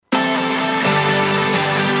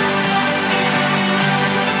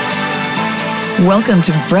Welcome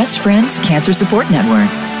to Breast Friends Cancer Support Network.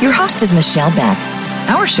 Your host is Michelle Beck.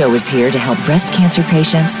 Our show is here to help breast cancer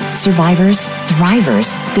patients, survivors,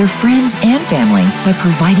 thrivers, their friends, and family by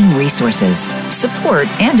providing resources, support,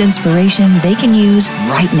 and inspiration they can use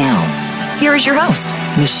right now. Here is your host,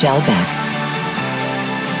 Michelle Beck.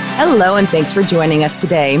 Hello, and thanks for joining us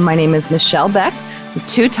today. My name is Michelle Beck, a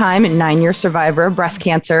two-time 9-year survivor of breast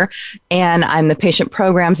cancer, and I'm the patient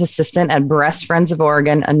programs assistant at Breast Friends of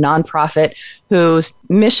Oregon, a nonprofit whose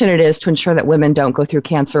mission it is to ensure that women don't go through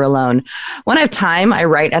cancer alone. When I have time, I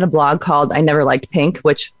write at a blog called I Never Liked Pink,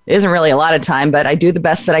 which isn't really a lot of time, but I do the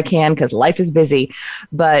best that I can because life is busy.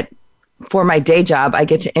 But for my day job, I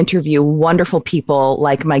get to interview wonderful people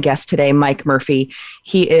like my guest today, Mike Murphy.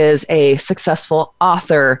 He is a successful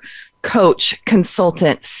author, coach,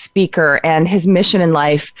 consultant, speaker, and his mission in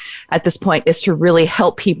life at this point is to really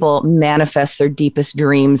help people manifest their deepest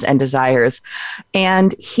dreams and desires.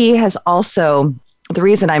 And he has also, the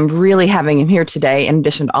reason I'm really having him here today, in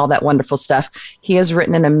addition to all that wonderful stuff, he has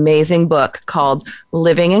written an amazing book called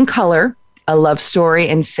Living in Color, A Love Story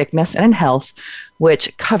in Sickness and in Health,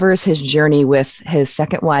 which covers his journey with his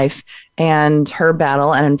second wife and her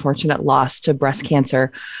battle and unfortunate loss to breast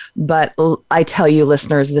cancer. But I tell you,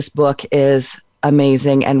 listeners, this book is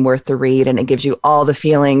amazing and worth the read, and it gives you all the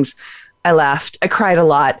feelings. I laughed, I cried a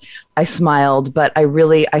lot, I smiled, but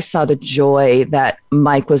I saw the joy that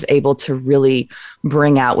Mike was able to really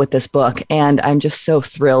bring out with this book. And I'm just so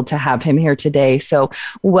thrilled to have him here today. So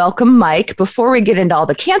welcome, Mike. Before we get into all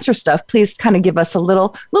the cancer stuff, please kind of give us a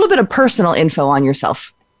little bit of personal info on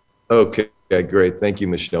yourself. Okay, great. Thank you,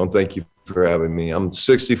 Michelle. And thank you for having me. I'm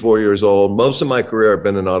 64 years old. Most of my career, I've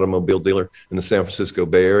been an automobile dealer in the San Francisco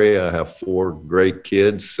Bay Area. I have 4 great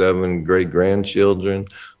kids, 7 great grandchildren.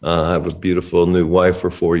 I have a beautiful new wife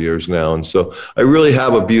for 4 years now. And so I really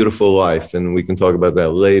have a beautiful life, and we can talk about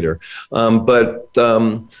that later.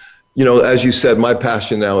 You know, as you said, my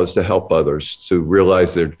passion now is to help others to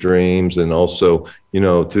realize their dreams, and also, you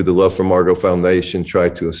know, through the Love for Margot Foundation, try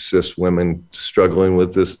to assist women struggling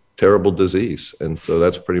with this terrible disease. And so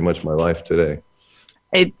that's pretty much my life today.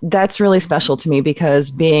 That's really special to me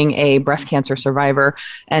because being a breast cancer survivor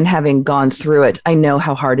and having gone through it, I know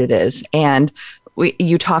how hard it is. And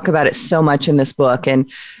you talk about it so much in this book. And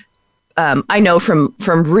I know from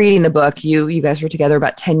reading the book, you guys were together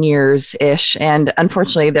about 10 years-ish. And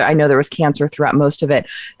unfortunately, I know there was cancer throughout most of it.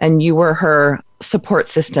 And you were her support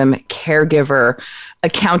system, caregiver,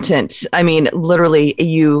 accountant. I mean, literally,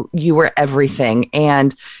 you were everything.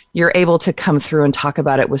 And you're able to come through and talk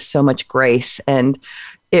about it with so much grace. And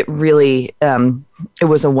it really, it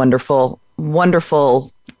was a wonderful,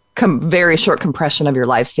 very short compression of your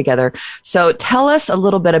lives together. So tell us a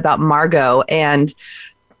little bit about Margot and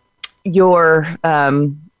your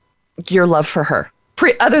love for her,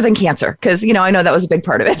 other than cancer, because, you know, I know that was a big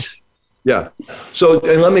part of it. Yeah. So,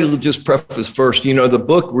 and let me just preface first, you know, the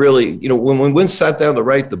book really, you know, when we sat down to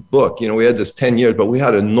write the book, you know, we had this 10 years, but we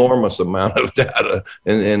had an enormous amount of data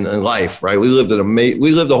in life, right? We lived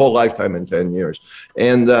a whole lifetime in 10 years.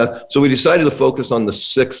 And so we decided to focus on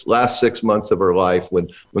the last 6 months of her life when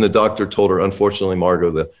the doctor told her, unfortunately,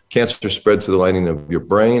 Margot, the cancer spread to the lining of your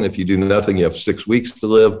brain. If you do nothing, you have 6 weeks to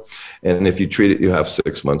live. And if you treat it, you have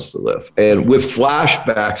 6 months to live. And with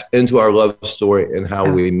flashbacks into our love story and how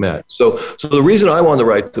we met. So the reason I wanted to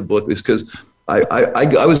write the book is because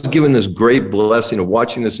I was given this great blessing of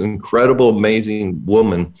watching this incredible, amazing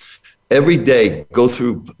woman every day go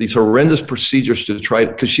through these horrendous procedures to try,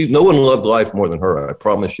 because no one loved life more than her. I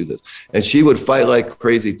promise you this. And she would fight like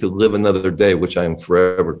crazy to live another day, which I am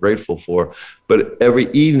forever grateful for. But every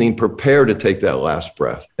evening prepare to take that last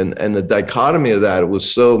breath. And the dichotomy of that, it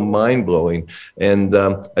was so mind blowing. And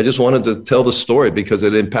I just wanted to tell the story because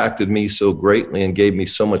it impacted me so greatly and gave me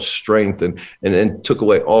so much strength and took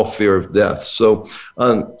away all fear of death. So,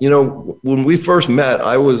 you know, when we first met,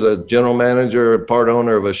 I was a general manager, part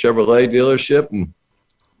owner of a Chevrolet dealership, and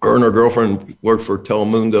her and her girlfriend worked for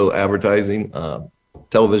Telemundo advertising,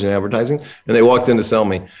 television advertising, and they walked in to sell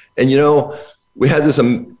me. And, you know, we had this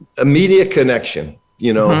immediate connection,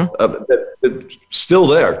 you know, that's still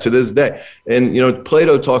there to this day. And, you know,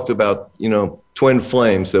 Plato talked about, you know, twin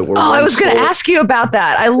flames that were. Oh, I was going to ask you about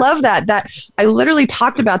that. I love that. That I literally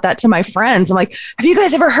talked about that to my friends. I'm like, have you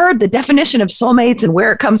guys ever heard the definition of soulmates and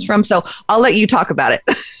where it comes from? So I'll let you talk about it.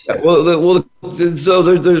 Well, so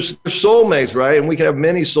there's soulmates, right? And we can have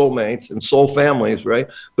many soulmates and soul families, right?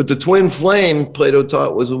 But the twin flame Plato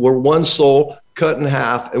taught we're one soul cut in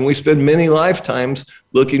half, and we spend many lifetimes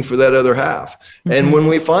looking for that other half. Mm-hmm. And when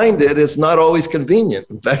we find it, it's not always convenient.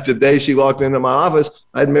 In fact, the day she walked into my office,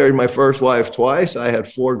 I'd married my first wife twice. twice. I had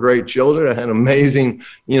 4 great children. I had amazing,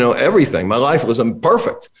 everything. My life was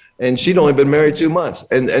perfect. And she'd only been married 2 months.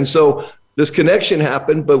 And so this connection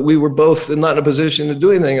happened, but we were both not in a position to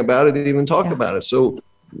do anything about it, even talk about it. So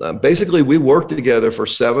basically, we worked together for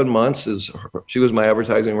 7 months. She was my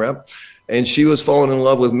advertising rep, and she was falling in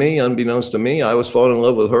love with me, unbeknownst to me. I was falling in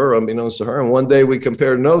love with her, unbeknownst to her. And one day we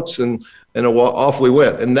compared notes, and off we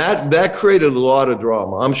went. And that created a lot of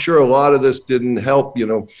drama. I'm sure a lot of this didn't help,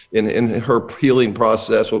 in her healing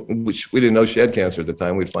process, which we didn't know she had cancer at the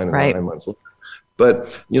time. We'd find out 9 months later. But,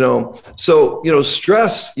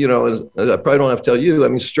 stress, I probably don't have to tell you, I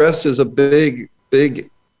mean, stress is a big, big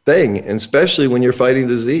thing, and especially when you're fighting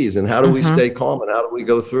disease. And how do we stay calm, and how do we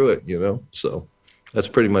go through it, So that's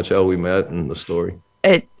pretty much how we met in the story.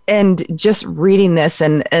 And just reading this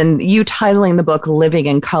and you titling the book Living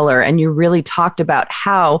in Color, and you really talked about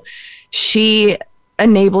how she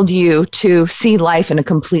enabled you to see life in a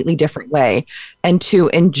completely different way and to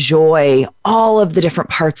enjoy all of the different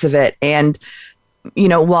parts of it. And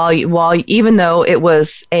while even though it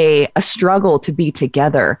was a struggle to be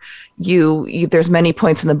together, you there's many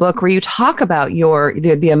points in the book where you talk about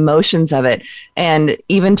the emotions of it, and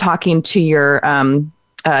even talking to your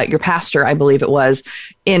pastor, I believe it was,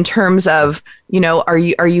 in terms of, are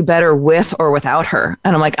you better with or without her?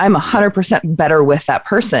 And I'm like, I'm 100% better with that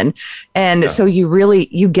person. And so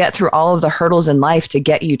you get through all of the hurdles in life to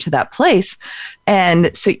get you to that place.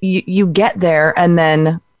 And so you get there, and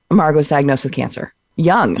then Margot's diagnosed with cancer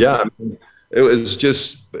young. Yeah.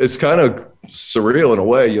 It's kind of surreal in a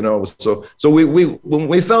way, so we when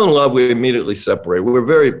we fell in love, we immediately separated. We were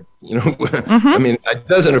very, I mean, it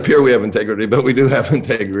doesn't appear we have integrity, but we do have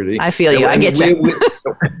integrity. I feel you. I get you.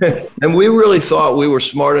 And we really thought we were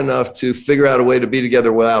smart enough to figure out a way to be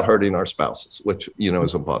together without hurting our spouses, which,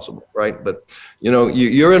 is impossible. Right. But,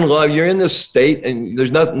 you're in love, you're in this state, and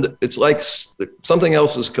there's nothing, it's like something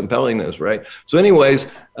else is compelling this. Right. So anyways,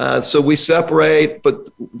 so we separate, but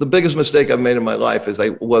the biggest mistake I've made in my life is I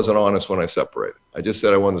wasn't honest when I separated. I just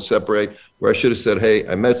said I wanted to separate, where I should have said, hey,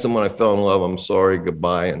 I met someone, I fell in love, I'm sorry,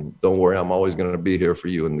 goodbye, and don't worry, I'm always going to be here for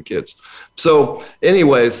you and the kids. So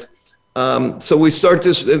anyways, so we start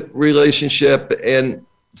this relationship, and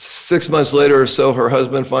 6 months later or so, her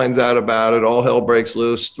husband finds out about it, all hell breaks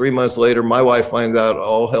loose. 3 months later, my wife finds out,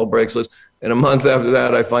 all hell breaks loose. And a month after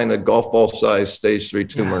that, I find a golf ball size stage 3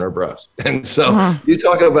 tumor in her breast. And so you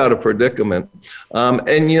talk about a predicament.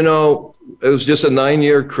 And, it was just a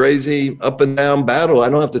 9-year crazy up and down battle. I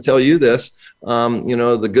don't have to tell you this.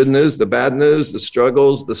 The good news, the bad news, the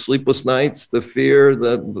struggles, the sleepless nights, the fear,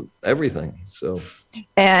 the everything. So.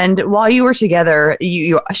 And while you were together,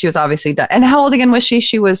 she was obviously done. And how old again was she?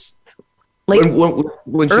 She was late,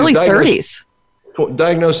 when early 30s.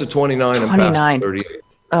 Diagnosed at 29 and passed 38.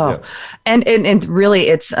 Oh, yeah. And really,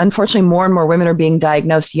 it's unfortunately more and more women are being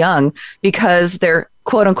diagnosed young because they're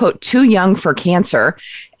quote unquote too young for cancer,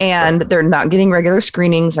 and they're not getting regular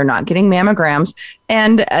screenings. They're not getting mammograms.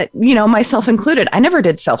 And, myself included, I never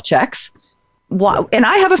did self-checks. And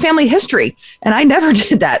I have a family history, and I never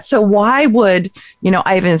did that. So why would,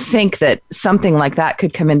 I even think that something like that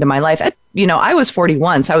could come into my life? I was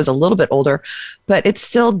 41, so I was a little bit older, but it's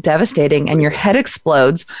still devastating, and your head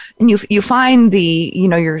explodes, and you find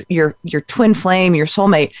your twin flame, your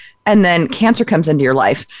soulmate, and then cancer comes into your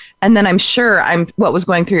life. And then I'm sure what was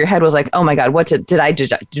going through your head was like, oh my God, what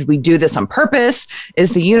did we do this on purpose?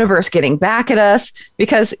 Is the universe getting back at us?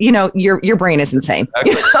 Because, your brain is insane.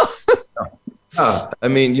 I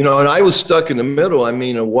mean, and I was stuck in the middle. I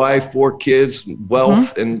mean, a wife, 4 kids,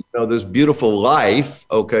 wealth, and this beautiful life,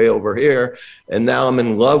 over here. And now I'm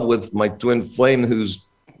in love with my twin flame, whose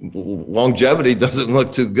longevity doesn't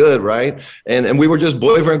look too good, right? And we were just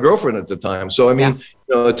boyfriend, girlfriend at the time. So, I mean,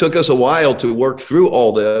 it took us a while to work through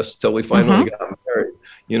all this till we finally got married.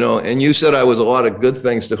 And you said I was a lot of good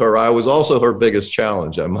things to her. I was also her biggest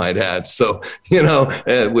challenge, I might add. So,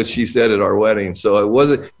 which she said at our wedding. So it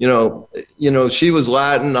wasn't, she was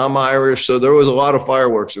Latin, I'm Irish. So there was a lot of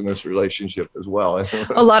fireworks in this relationship as well.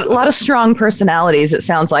 a lot of strong personalities, it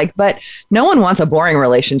sounds like, but no one wants a boring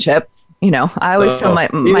relationship. I always tell my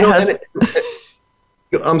husband.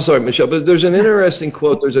 I'm sorry, Michelle, but there's an interesting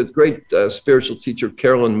quote. There's a great spiritual teacher,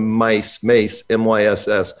 Carolyn Myss,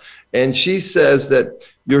 M-Y-S-S, and she says that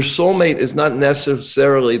your soulmate is not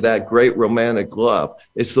necessarily that great romantic love.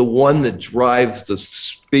 It's the one that drives the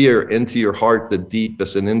spear into your heart the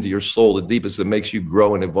deepest, and into your soul the deepest, that makes you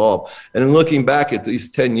grow and evolve. And in looking back at these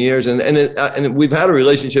 10 years, and we've had a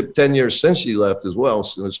relationship 10 years since she left as well,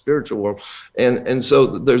 so in the spiritual world. And so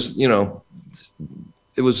there's,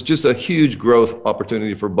 it was just a huge growth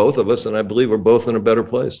opportunity for both of us. And I believe we're both in a better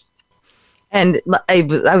place. And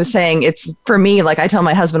I was saying, it's for me, like I tell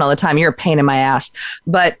my husband all the time, you're a pain in my ass,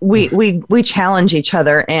 but we challenge each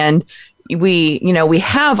other, and we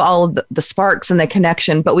have all of the sparks and the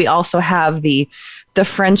connection, but we also have the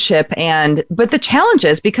friendship but the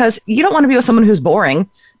challenges, because you don't want to be with someone who's boring.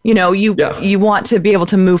 You want to be able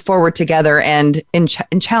to move forward together and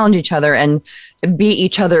challenge each other and be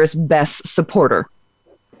each other's best supporter.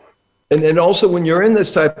 And also, when you're in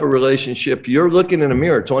this type of relationship, you're looking in a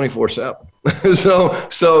mirror 24/7. So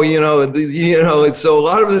so a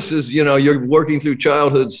lot of this is, you're working through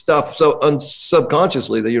childhood stuff so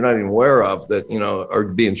subconsciously that you're not even aware of, that are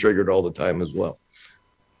being triggered all the time as well.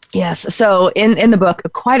 Yes. So in the book,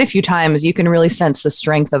 quite a few times you can really sense the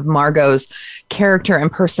strength of Margot's character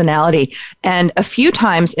and personality. And a few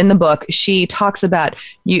times in the book, she talks about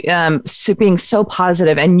being so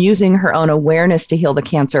positive and using her own awareness to heal the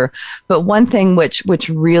cancer. But one thing which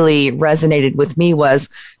really resonated with me was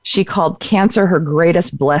she called cancer her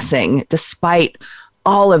greatest blessing, despite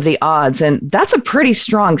all of the odds. And that's a pretty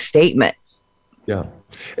strong statement. Yeah.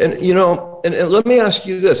 And, and let me ask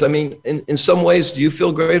you this. I mean, in some ways, do you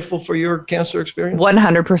feel grateful for your cancer experience?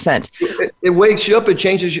 100%. It wakes you up. It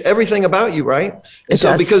changes everything about you, right? And it so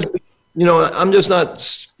does. Because, I'm just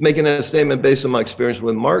not making that statement based on my experience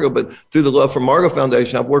with Margot, but through the Love for Margot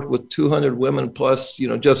Foundation, I've worked with 200 women plus,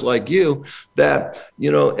 just like you, that,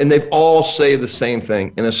 and they've all say the same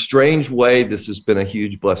thing. In a strange way, this has been a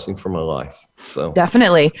huge blessing for my life. So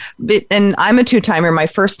definitely. And I'm a 2-timer. My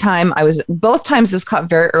first time, both times it was caught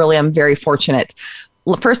very early. I'm very fortunate.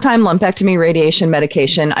 First time, lumpectomy, radiation,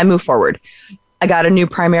 medication, I moved forward. I got a new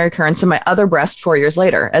primary recurrence in my other breast 4 years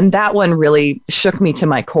later. And that one really shook me to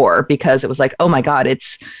my core, because it was like, oh my God,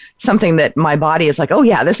 it's something that my body is like, oh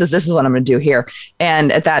yeah, this is what I'm going to do here.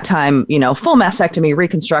 And at that time, full mastectomy,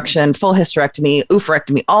 reconstruction, full hysterectomy,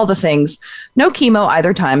 oophorectomy, all the things, no chemo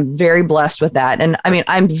either time. Very blessed with that. And I mean,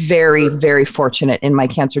 I'm very, very fortunate in my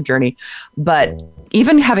cancer journey, but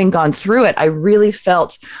even having gone through it, I really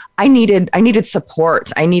felt I needed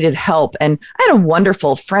support. I needed help. And I had a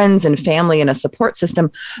wonderful friends and family and a support system,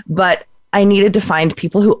 but I needed to find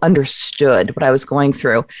people who understood what I was going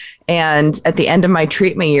through. And at the end of my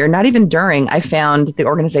treatment year, not even during, I found the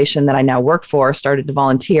organization that I now work for, started to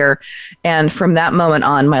volunteer. And from that moment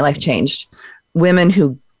on, my life changed. Women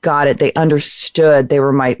who got it, they understood, they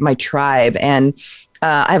were my tribe. And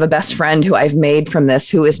I have a best friend who I've made from this,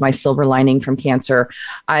 who is my silver lining from cancer.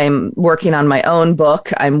 I'm working on my own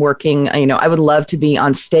book. I'm working, I would love to be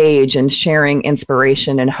on stage and sharing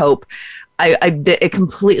inspiration and hope. It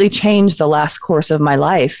completely changed the last course of my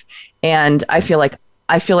life. And I feel like,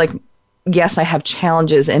 yes, I have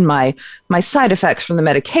challenges in my side effects from the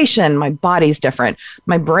medication. My body's different.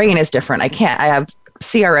 My brain is different. I have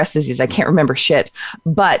CRS disease. I can't remember shit,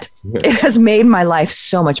 but it has made my life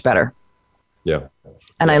so much better. Yeah.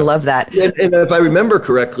 And I love that. And if I remember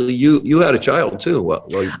correctly, you had a child too.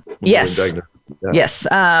 Yes. You were diagnosed. Yeah. Yes.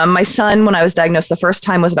 My son, when I was diagnosed the first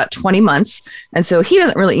time, was about 20 months. And so he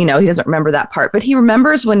doesn't really, he doesn't remember that part, but he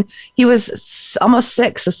remembers when he was almost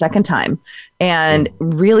 6 the second time, and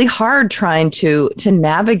really hard trying to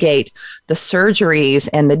navigate the surgeries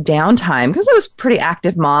and the downtime, because I was a pretty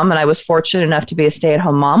active mom and I was fortunate enough to be a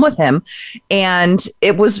stay-at-home mom with him. And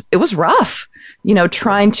it was rough,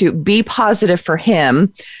 trying to be positive for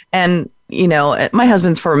him. And my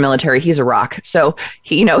husband's former military, he's a rock. So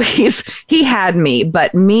he had me,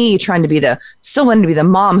 but me trying to still wanting to be the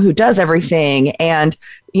mom who does everything and,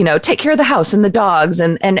 take care of the house and the dogs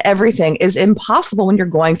and everything is impossible when you're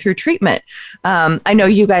going through treatment. I know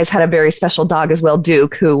you guys had a very special dog as well,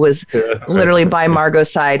 Duke, who was literally by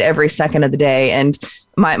Margot's side every second of the day. And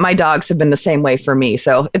my dogs have been the same way for me.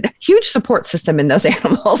 So huge support system in those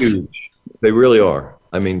animals. Huge. They really are.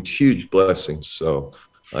 I mean, huge blessings. So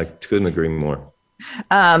I couldn't agree more.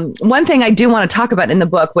 One thing I do want to talk about in the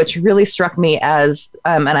book, which really struck me as,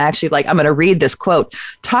 and I actually I'm going to read this quote,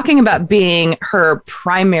 talking about being her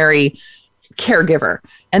primary caregiver.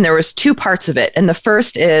 And there was 2 parts of it. And the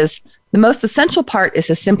first is, the most essential part is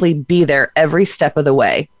to simply be there every step of the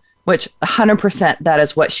way, which 100% that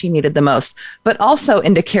is what she needed the most, but also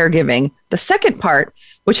into caregiving. The second part,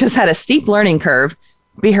 which has had a steep learning curve,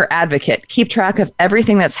 be her advocate, keep track of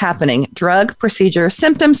everything that's happening, drug, procedure,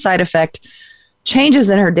 symptom, side effect, changes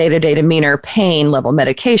in her day-to-day demeanor, pain level,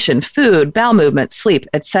 medication, food, bowel movement, sleep,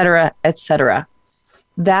 etc., etc.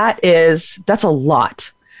 That's a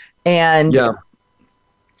lot. And yeah,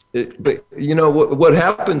 but what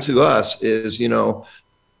happened to us is,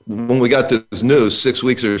 when we got this news, 6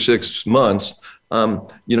 weeks or 6 months,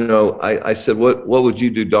 I said, what would you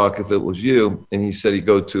do, Doc, if it was you? And he said he'd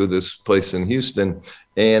go to this place in Houston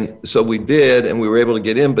And so we did, and we were able to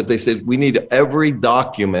get in, but they said, we need every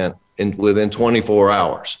document within 24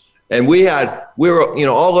 hours. And we were,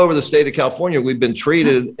 all over the state of California. We've been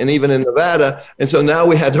treated, and even in Nevada. And so now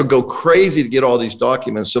we had to go crazy to get all these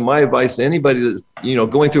documents. So my advice to anybody that,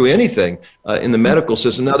 going through anything in the medical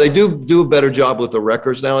system. Now they do a better job with the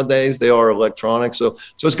records nowadays. They are electronic. So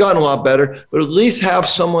it's gotten a lot better, but at least have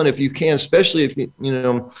someone, if you can, especially if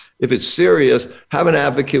if it's serious, have an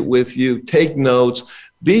advocate with you, take notes.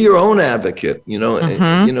 Be your own advocate,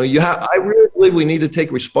 I really believe we need to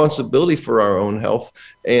take responsibility for our own health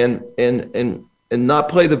and not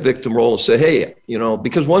play the victim role and say, hey,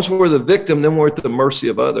 because once we're the victim, then we're at the mercy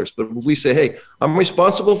of others. But if we say, hey, I'm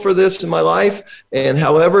responsible for this in my life, and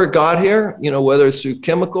however it got here, whether it's through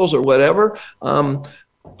chemicals or whatever,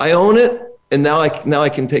 I own it. And now I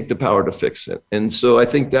can take the power to fix it. And so I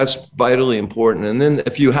think that's vitally important. And then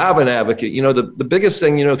if you have an advocate, the biggest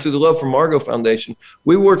thing, through the Love for Margot Foundation,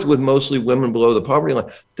 we worked with mostly women below the poverty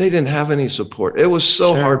line. They didn't have any support. It was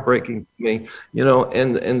so heartbreaking to me,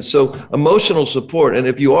 and so emotional support. And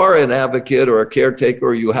if you are an advocate or a caretaker,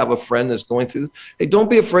 or you have a friend that's going through this, hey, don't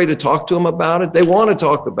be afraid to talk to them about it. They want to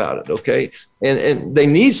talk about it. Okay. And they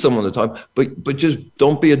need someone to talk, but just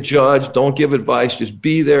don't be a judge. Don't give advice. Just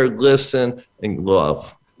be there, listen, and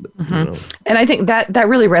love. Mm-hmm. And I think that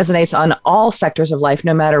really resonates on all sectors of life,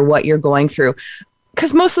 no matter what you're going through.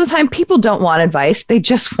 Because most of the time people don't want advice. They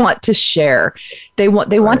just want to share. They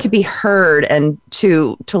want to be heard and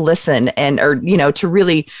to listen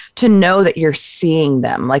to know that you're seeing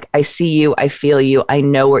them. Like, I see you, I feel you, I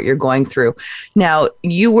know what you're going through. Now,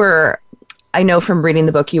 I know from reading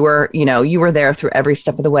the book, you were there through every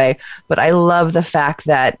step of the way, but I love the fact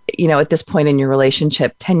that, at this point in your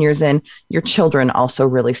relationship, 10 years in, your children also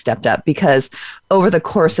really stepped up, because over the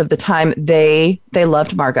course of the time, they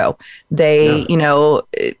loved Margot. They,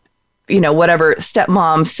 whatever,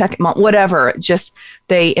 stepmom, second mom, whatever, just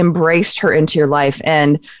they embraced her into your life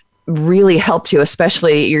and really helped you,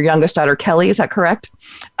 especially your youngest daughter, Kelly. Is that correct?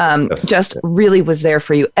 Just really was there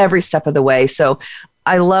for you every step of the way. So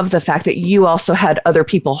I love the fact that you also had other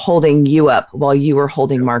people holding you up while you were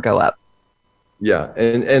holding Margot up. Yeah.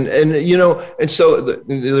 And so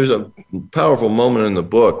there's a powerful moment in the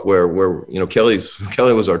book where Kelly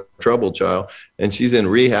was our trouble child, and she's in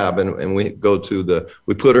rehab, and we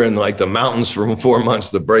put her in like the mountains for 4 months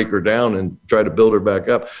to break her down and try to build her back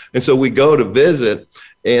up. And so we go to visit,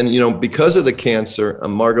 and, because of the cancer,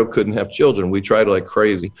 Margot couldn't have children. We tried like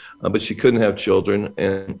crazy, but she couldn't have children.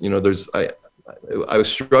 And, I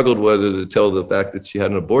struggled whether to tell the fact that she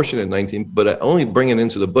had an abortion at 19, but I only bring it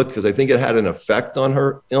into the book because I think it had an effect on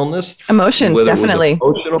her illness. Emotions, definitely.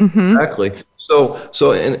 Emotional, exactly.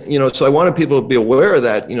 So I wanted people to be aware of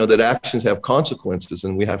that, that actions have consequences,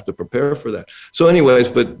 and we have to prepare for that. So anyways,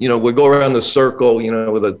 but, we go around the circle,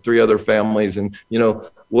 with the 3 other families, and,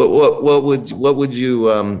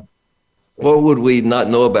 what would we not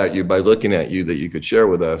know about you by looking at you that you could share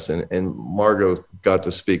with us? And Margot got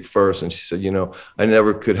to speak first, and she said, I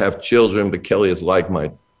never could have children, but Kelly is like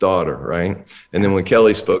my daughter, right? And then when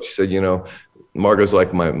Kelly spoke, she said, Margot's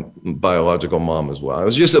like my biological mom as well. It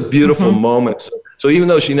was just a beautiful moment. So even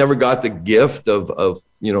though she never got the gift of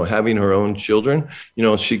having her own children,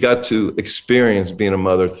 she got to experience being a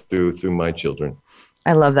mother through my children.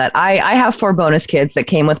 I love that. I have 4 bonus kids that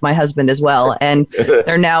came with my husband as well. And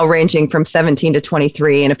they're now ranging from 17 to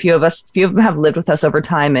 23. And a few of them have lived with us over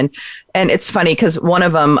time. And it's funny because one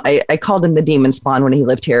of them, I called him the demon spawn when he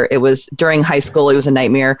lived here. It was during high school. It was a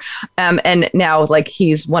nightmare. And now like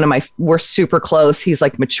he's we're super close. He's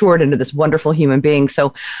like matured into this wonderful human being.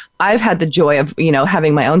 So I've had the joy of,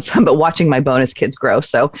 having my own son, but watching my bonus kids grow.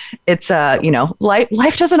 So it's,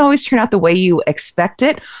 life doesn't always turn out the way you expect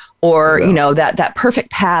it, or, that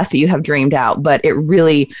perfect path that you have dreamed out. But it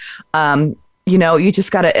really, you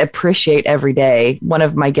just got to appreciate every day. One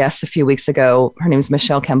of my guests a few weeks ago, her name is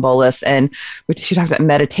Michelle Cambolis, and she talked about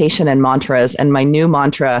meditation and mantras. And my new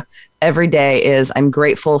mantra every day is, I'm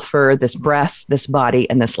grateful for this breath, this body,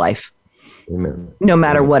 and this life. Amen. No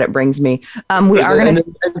matter what it brings me.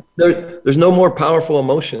 There's no more powerful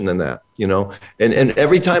emotion than that, and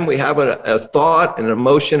every time we have a thought and an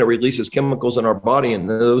emotion, it releases chemicals in our body, and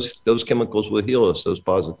those chemicals will heal us, those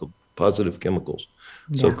positive chemicals.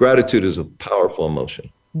 So gratitude is a powerful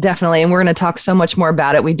emotion. Definitely. And we're going to talk so much more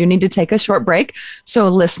about it. We do need to take a short break. So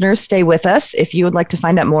listeners, stay with us. If you would like to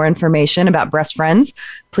find out more information about Breast Friends,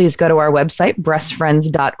 please go to our website,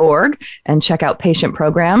 breastfriends.org, and check out patient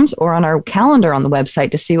programs, or on our calendar on the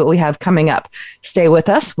website to see what we have coming up. Stay with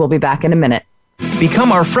us. We'll be back in a minute.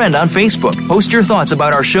 Become our friend on Facebook. Post your thoughts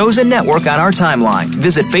about our shows and network on our timeline.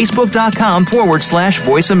 Visit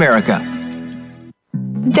facebook.com/Voice America.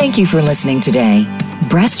 Thank you for listening today.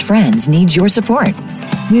 Breast Friends needs your support.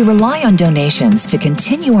 We rely on donations to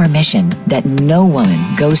continue our mission that no woman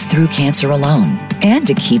goes through cancer alone and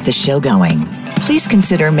to keep the show going. Please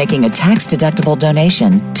consider making a tax-deductible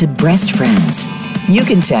donation to Breast Friends. You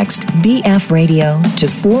can text BF Radio to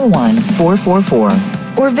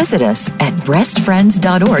 41444 or visit us at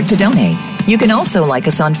breastfriends.org to donate. You can also like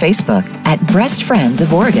us on Facebook at Breast Friends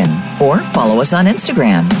of Oregon or follow us on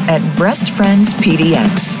Instagram at Breast Friends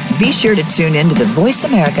PDX. Be sure to tune in to the Voice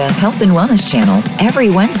America Health and Wellness channel every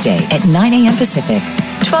Wednesday at 9 a.m. Pacific,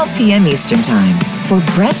 12 p.m. Eastern Time for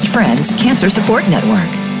Breast Friends Cancer Support Network.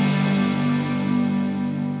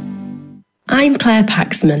 I'm Claire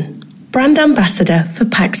Paxman, brand ambassador for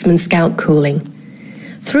Paxman Scalp Cooling.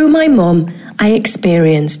 Through my mum, I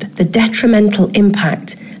experienced the detrimental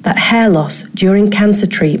impact that hair loss during cancer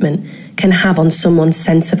treatment can have on someone's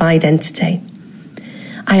sense of identity.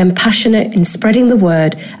 I am passionate in spreading the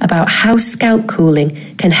word about how scalp cooling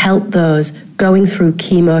can help those going through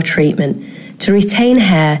chemo treatment to retain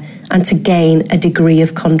hair and to gain a degree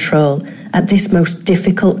of control at this most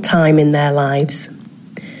difficult time in their lives.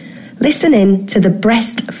 Listen in to the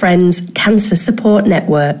Breast Friends Cancer Support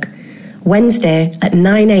Network, Wednesday at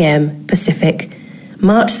 9 a.m. Pacific,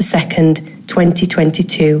 March the 2nd,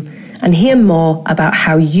 2022, and hear more about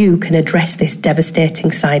how you can address this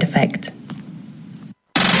devastating side effect.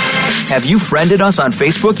 Have you friended us on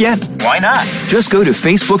Facebook yet? Why not? Just go to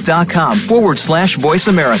facebook.com/Voice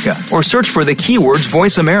America or search for the keywords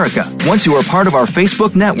Voice America. Once you are part of our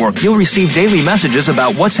Facebook network, you'll receive daily messages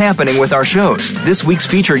about what's happening with our shows, this week's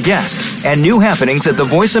featured guests, and new happenings at the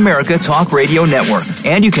Voice America Talk Radio Network.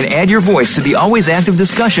 And you can add your voice to the always active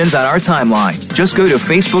discussions on our timeline. Just go to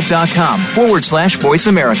facebook.com/Voice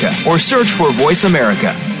America or search for Voice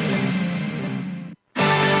America.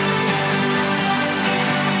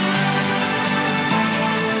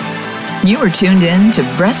 You are tuned in to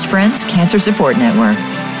Breast Friends Cancer Support Network.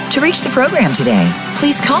 To reach the program today,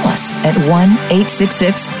 please call us at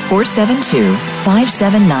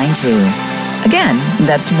 1-866-472-5792. Again,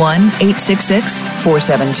 that's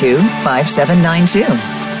 1-866-472-5792.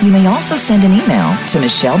 You may also send an email to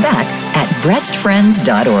Michelle Beck at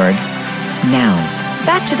breastfriends.org. Now,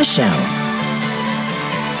 back to the show.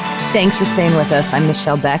 Thanks for staying with us. I'm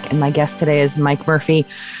Michelle Beck, and my guest today is Mike Murphy,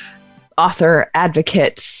 author,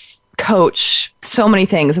 advocate, coach, so many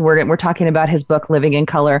things. We're talking about his book, Living in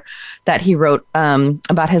Color, that he wrote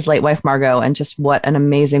about his late wife, Margot, and just what an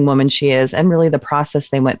amazing woman she is, and really the process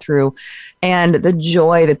they went through and the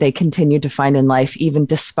joy that they continued to find in life, even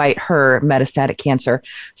despite her metastatic cancer.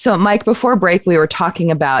 So, Mike, before break, we were talking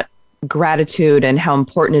about gratitude and how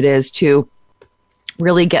important it is to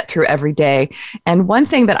really get through every day. And one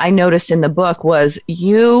thing that I noticed in the book was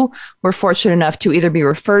you were fortunate enough to either be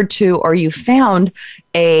referred to or you found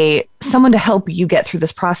someone to help you get through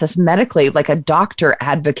this process medically, like a doctor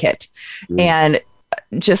advocate. And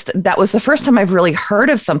just that was the first time I've really heard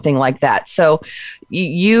of something like that. So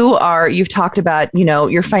you've talked about,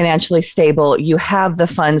 you're financially stable, you have the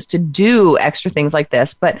funds to do extra things like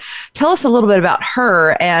this, but tell us a little bit about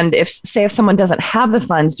her. And if someone doesn't have the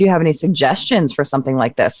funds, do you have any suggestions for something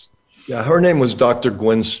like this? Yeah, her name was Dr.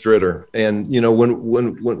 Gwen Stritter. And,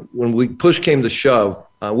 when push came to shove,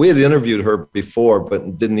 we had interviewed her before,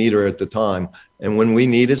 but didn't need her at the time. And when we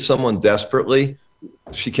needed someone desperately,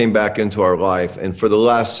 she came back into our life. And for the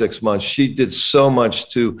last 6 months, she did so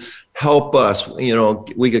much to help us.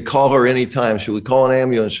 We could call her anytime. Should we call an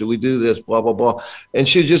ambulance? Should we do this? Blah, blah, blah. And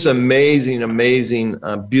she's just amazing,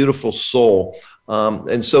 beautiful soul.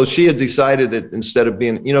 And so she had decided that instead of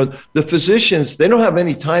being, the physicians, they don't have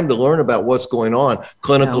any time to learn about what's going on,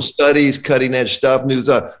 clinical studies, cutting edge stuff, news.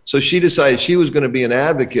 So she decided she was going to be an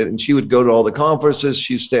advocate, and she would go to all the conferences.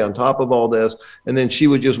 She'd stay on top of all this. And then she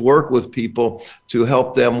would just work with people to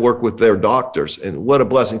help them work with their doctors. And what a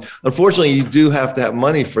blessing. Unfortunately, you do have to have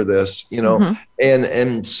money for this,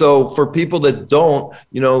 and so for people that don't,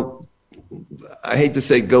 I hate to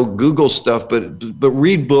say go Google stuff, but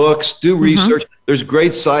read books, do research. There's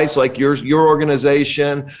great sites like your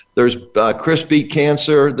organization. There's Chris Beat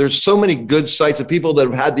Cancer. There's so many good sites of people that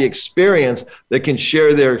have had the experience that can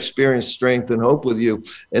share their experience, strength, and hope with you.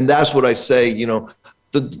 And that's what I say,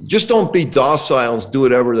 just don't be docile and do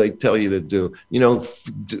whatever they tell you to do.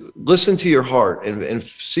 Listen to your heart and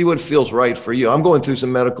see what feels right for you. I'm going through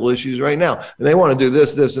some medical issues right now, and they want to do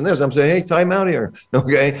this, this, and this. I'm saying, hey, time out here.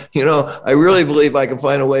 Okay. I really believe I can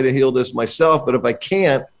find a way to heal this myself, but if I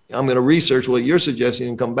can't, I'm going to research what you're suggesting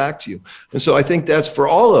and come back to you. And so I think that's for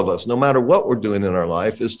all of us, no matter what we're doing in our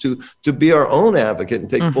life, is to be our own advocate and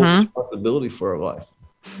take full responsibility for our life.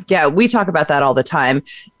 Yeah, we talk about that all the time.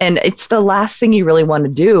 And it's the last thing you really want to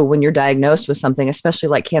do when you're diagnosed with something, especially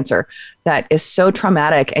like cancer, that is so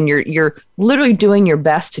traumatic. And you're literally doing your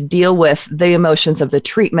best to deal with the emotions of the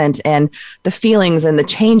treatment and the feelings and the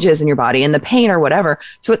changes in your body and the pain or whatever.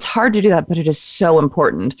 So it's hard to do that, but it is so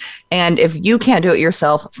important. And if you can't do it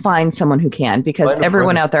yourself, find someone who can, because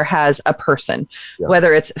everyone out there has a person,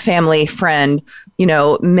 whether it's family, friend,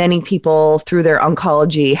 many people through their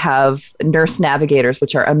oncology have nurse navigators,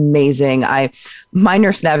 which are amazing. My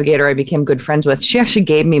nurse navigator I became good friends with. She actually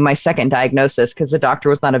gave me my second diagnosis because the doctor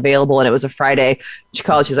was not available and it was a Friday. She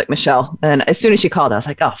called, she's like, Michelle. And as soon as she called, I was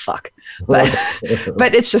like, oh, fuck. But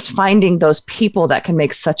it's just finding those people that can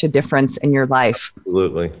make such a difference in your life.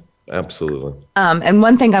 Absolutely. And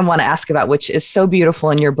one thing I want to ask about, which is so beautiful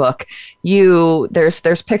in your book,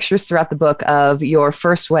 there's pictures throughout the book of your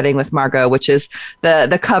first wedding with Margot, which is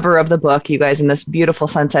the cover of the book. You guys in this beautiful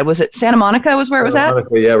sunset. Was it Santa Monica? Was where it was at?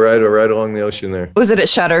 Yeah, right along the ocean there. Was it at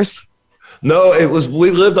Shutters? No, it was. We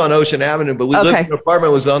lived on Ocean Avenue, but we lived in an apartment.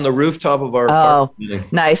 It was on the rooftop of our apartment. Oh,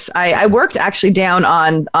 nice. I worked actually down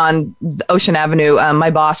on Ocean Avenue. My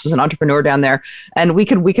boss was an entrepreneur down there, and we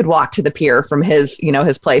could walk to the pier from his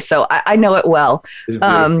place. So I know it well.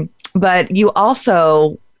 But you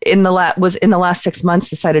also in the last 6 months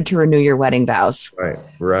decided to renew your wedding vows.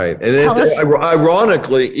 Right. And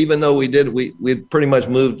ironically, even though we pretty much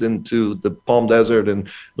moved into the Palm Desert in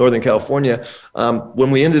Northern California, when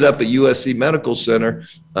we ended up at USC Medical Center,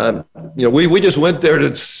 we just went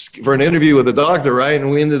there for an interview with a doctor, right? And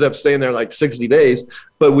we ended up staying there like 60 days,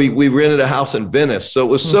 but we rented a house in Venice. So it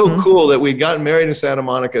was so cool that we'd gotten married in Santa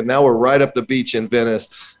Monica. Now we're right up the beach in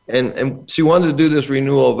Venice. And she wanted to do this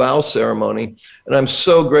renewal of vows ceremony. And I'm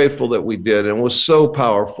so grateful that we did. And it was so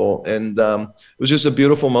powerful. And it was just a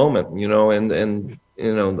beautiful moment, and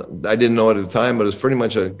I didn't know it at the time, but it was pretty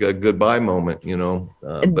much a goodbye moment,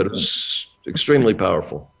 but it was extremely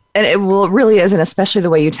powerful. And it really is, and especially the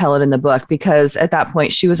way you tell it in the book, because at that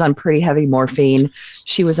point she was on pretty heavy morphine.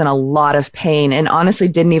 She was in a lot of pain and honestly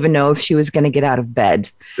didn't even know if she was going to get out of bed.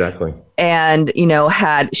 Exactly. And,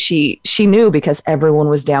 she knew because everyone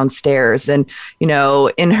was downstairs and,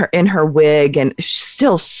 in her wig, and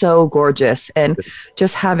still so gorgeous. And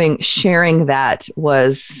just sharing that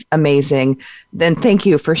was amazing. Then thank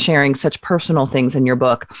you for sharing such personal things in your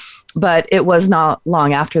book. But it was not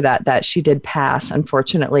long after that she did pass,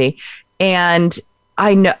 unfortunately. And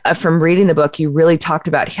I know from reading the book, you really talked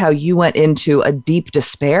about how you went into a deep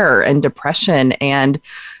despair and depression and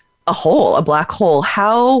a black hole.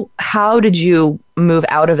 How did you move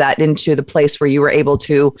out of that into the place where you were able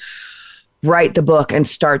to write the book and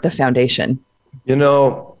start the foundation?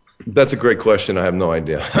 That's a great question. I have no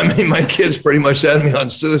idea. I mean, my kids pretty much had me on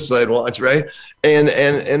suicide watch, right?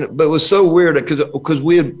 But it was so weird because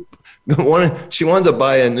she wanted to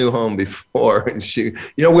buy a new home before, and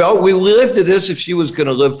we lived it as if she was going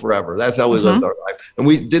to live forever. That's how we lived our life, and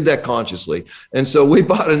we did that consciously. And so we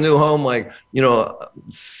bought a new home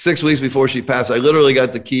 6 weeks before she passed. I literally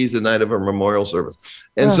got the keys the night of her memorial service.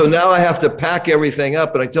 And so now I have to pack everything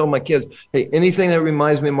up. And I tell my kids, hey, anything that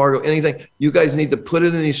reminds me of Margot, anything, you guys need to put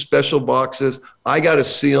it in these special boxes. I got to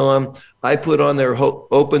seal them. I put on there,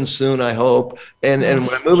 open soon, I hope. And when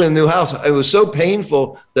I moved in a new house, it was so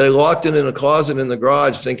painful that I locked it in a closet in the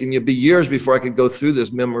garage thinking it'd be years before I could go through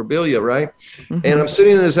this memorabilia, right? And I'm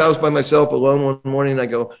sitting in this house by myself alone one morning, and I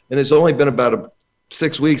go, and it's only been about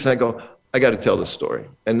 6 weeks, and I go, I got to tell this story.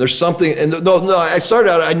 And there's something, and I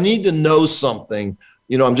started out, I need to know something.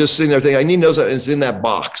 I'm just sitting there thinking, I need to know something. It's in that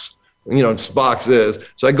box. This box is.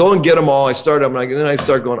 So I go and get them all. I start up, and then I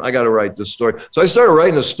start going, I got to write this story. So I started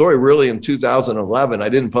writing the story really in 2011. I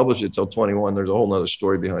didn't publish it till 21. There's a whole nother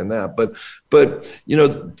story behind that. But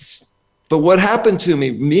what happened to me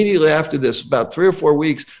immediately after this, about 3 or 4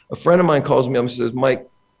 weeks, a friend of mine calls me up and says, Mike,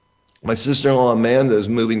 my sister-in-law, Amanda, is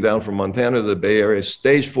moving down from Montana to the Bay Area,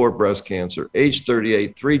 stage 4 breast cancer, age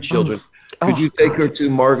 38, 3 children. Could you take her to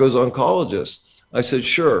Margot's oncologist? I said,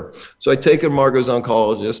 sure. So I take her to Margot's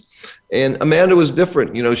oncologist, and Amanda was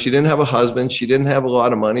different. She didn't have a husband. She didn't have a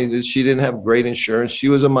lot of money. She didn't have great insurance. She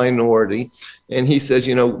was a minority. And he says,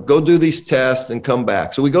 go do these tests and come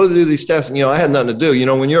back. So we go to do these tests, and, I had nothing to do.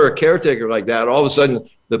 When you're a caretaker like that, all of a sudden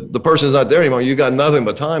the person's not there anymore. You got nothing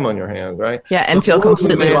but time on your hands, right? Yeah, and feel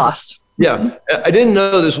completely lost. Yeah, I didn't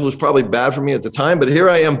know this was probably bad for me at the time, but here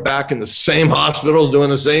I am back in the same hospitals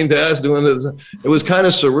doing the same tests, doing this. It was kind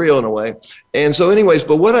of surreal in a way. And so anyways,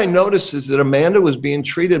 but what I noticed is that Amanda was being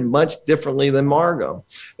treated much differently than Margot.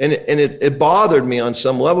 And it bothered me on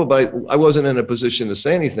some level, but I wasn't in a position to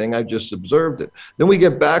say anything. I just observed it. Then we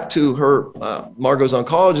get back to her, Margot's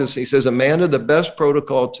oncologist. He says, Amanda, the best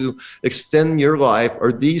protocol to extend your life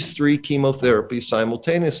are these 3 chemotherapies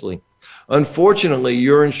simultaneously. Unfortunately,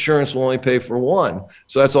 your insurance will only pay for one.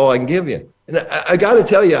 So that's all I can give you. And I got to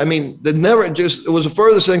tell you, I mean, it was the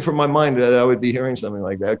furthest thing from my mind that I would be hearing something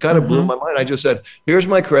like that. It kind of blew my mind. I just said, here's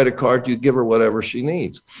my credit card. You give her whatever she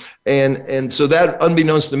needs. And so that,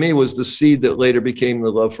 unbeknownst to me, was the seed that later became the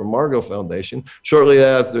Love for Margot Foundation. Shortly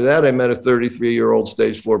after that, I met a 33-year-old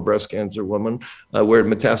stage 4 breast cancer woman where it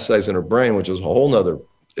metastasized in her brain, which was a whole nother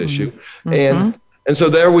issue. And so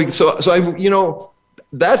there so I,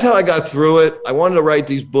 that's how I got through it. I wanted to write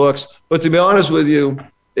these books, but to be honest with you,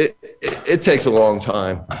 it takes a long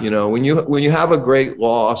time. When you have a great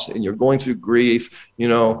loss and you're going through grief,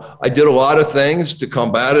 I did a lot of things to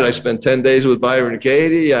combat it. I spent 10 days with Byron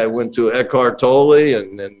Katie. I went to Eckhart Tolle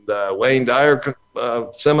and Wayne Dyer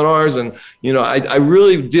seminars. And, I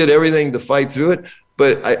really did everything to fight through it.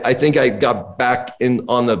 But I think I got back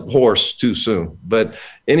on the horse too soon. But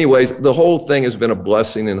anyways, the whole thing has been a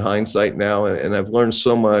blessing in hindsight now. And I've learned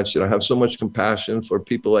so much. And I have so much compassion for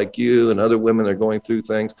people like you and other women that are going through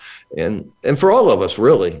things. And for all of us,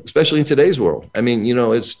 really, especially in today's world. I mean,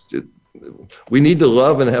 we need to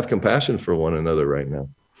love and have compassion for one another right now.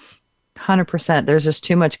 100%. There's just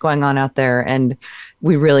too much going on out there, and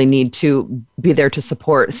we really need to be there to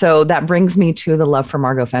support. So that brings me to the Love for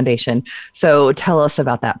Margot Foundation. So tell us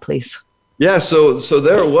about that, please. Yeah, so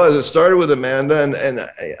there it was. It started with Amanda, and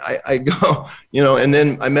I go, and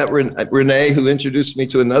then I met Renee, who introduced me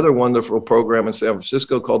to another wonderful program in San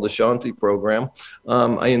Francisco called the Shanti Program.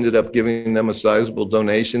 I ended up giving them a sizable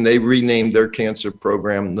donation. They renamed their cancer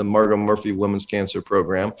program the Margot Murphy Women's Cancer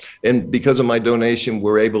Program. And because of my donation,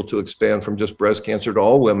 we're able to expand from just breast cancer to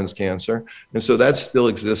all women's cancer. And so that still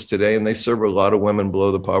exists today, and they serve a lot of women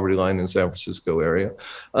below the poverty line in San Francisco area.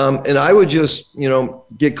 And I would just,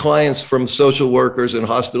 get clients from social workers and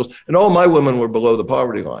hospitals, and all my women were below the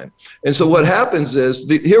poverty line. And so what happens is,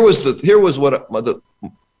 here was what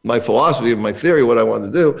my philosophy and my theory, what I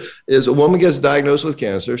wanted to do is a woman gets diagnosed with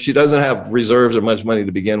cancer. She doesn't have reserves or much money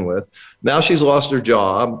to begin with. Now she's lost her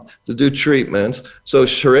job to do treatments. So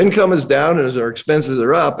her income is down and her expenses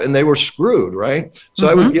are up, and they were screwed, right? So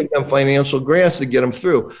I would give them financial grants to get them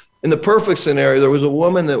through. In the perfect scenario, there was a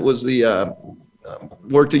woman that was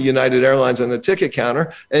worked at United Airlines on the ticket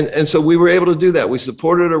counter. And so we were able to do that. We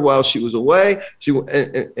supported her while she was away.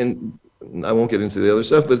 And I won't get into the other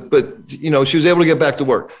stuff, but she was able to get back to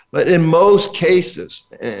work. But in most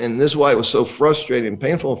cases, and this is why it was so frustrating and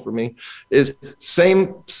painful for me, is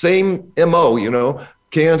same MO,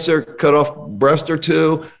 cancer, cut off breast or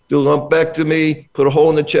two, do a lumpectomy, put a hole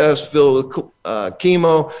in the chest, fill the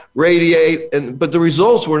chemo, radiate, but the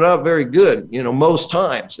results were not very good, most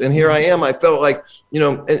times. And here I am, I felt like,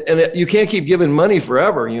 and you can't keep giving money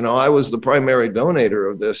forever. I was the primary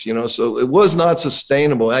donator of this, so it was not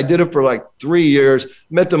sustainable. I did it for like 3 years,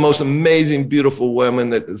 met the most amazing, beautiful women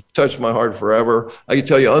that have touched my heart forever. I can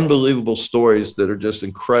tell you unbelievable stories that are just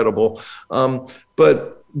incredible.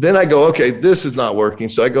 But then I go, okay, this is not working.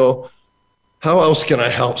 So I go, how else can I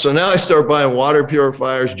help? So now I start buying water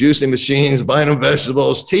purifiers, juicing machines, buying them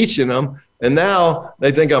vegetables, teaching them. And now they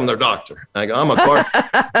think I'm their doctor. I go, I'm a car.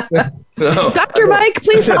 Dr. Mike,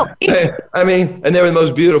 please help me. I mean, and they were the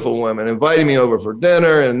most beautiful women, inviting me over for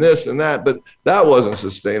dinner and this and that, but that wasn't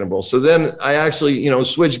sustainable. So then I actually,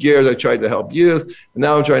 switched gears. I tried to help youth. And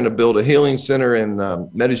now I'm trying to build a healing center in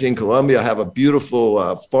Medellin, Colombia. I have a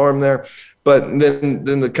beautiful farm there. But then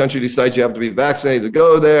the country decides you have to be vaccinated to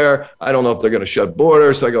go there. I don't know if they're going to shut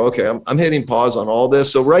borders. So I go, okay, I'm hitting pause on all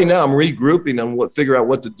this. So right now I'm regrouping and figure out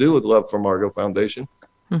what to do with Love for Margot Foundation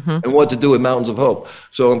and what to do with Mountains of Hope.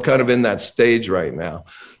 So I'm kind of in that stage right now.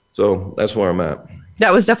 So that's where I'm at.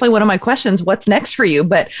 That was definitely one of my questions. What's next for you?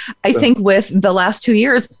 But I think with the last 2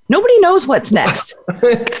 years, nobody knows what's next.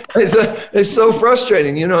 It's so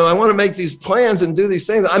frustrating. I want to make these plans and do these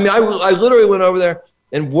things. I mean, I literally went over there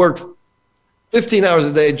and worked 15 hours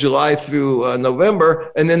a day, July through November,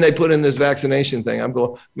 and then they put in this vaccination thing. I'm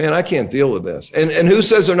going, man, I can't deal with this. And who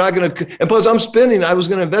says they're not going to? And plus, I was going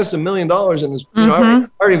to invest $1 million in this. I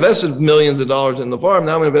already invested millions of dollars in the farm.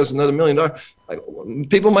 Now I'm going to invest another $1 million.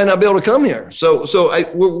 People might not be able to come here. So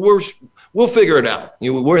we'll figure it out.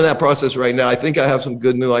 We're in that process right now. I think I have some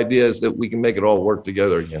good new ideas that we can make it all work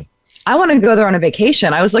together again. I want to go there on a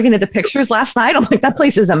vacation. I was looking at the pictures last night. I'm like, that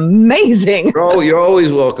place is amazing. Oh, you're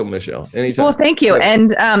always welcome, Michelle. Anytime. Well, thank you.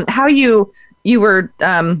 And how you were,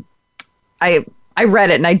 I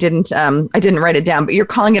read it and I didn't write it down, but you're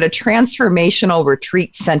calling it a transformational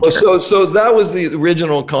retreat center. Well, so that was the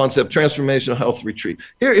original concept, transformational health retreat.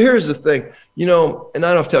 Here's the thing, and I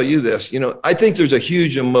don't have to tell you this, I think there's a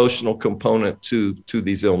huge emotional component to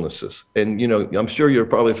these illnesses. And, I'm sure you're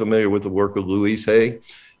probably familiar with the work of Louise Hay,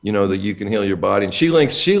 that you can heal your body. And she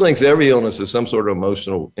links every illness to some sort of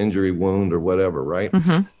emotional injury, wound, or whatever, right?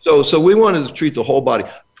 Mm-hmm. So we wanted to treat the whole body,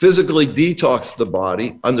 physically detox the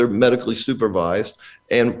body under medically supervised,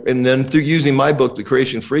 and then through using my book, The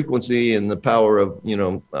Creation Frequency and the Power of,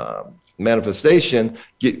 Manifestation,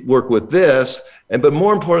 work with this. But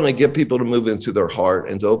more importantly, get people to move into their heart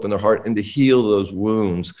and to open their heart and to heal those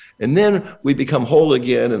wounds. And then we become whole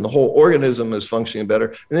again and the whole organism is functioning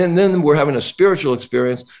better. And then we're having a spiritual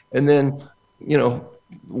experience. And then,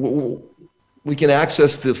 we can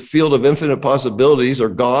access the field of infinite possibilities, or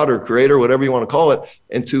God or creator, whatever you want to call it,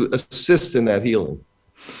 and to assist in that healing.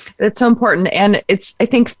 It's so important. And it's, I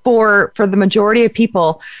think for the majority of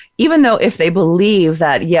people, even though if they believe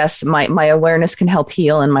that, yes, my awareness can help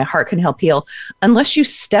heal and my heart can help heal, unless you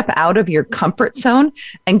step out of your comfort zone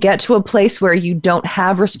and get to a place where you don't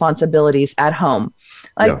have responsibilities at home.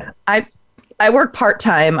 Like I work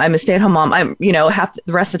part-time. I'm a stay-at-home mom. I'm, half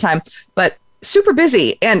the rest of the time, but super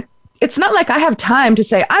busy. And it's not like I have time to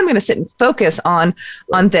say, I'm going to sit and focus on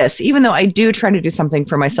this, even though I do try to do something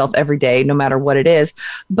for myself every day, no matter what it is.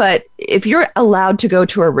 But if you're allowed to go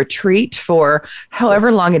to a retreat for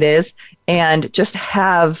however long it is and just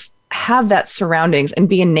have that surroundings and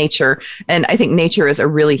be in nature. And I think nature is a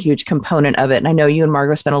really huge component of it. And I know you and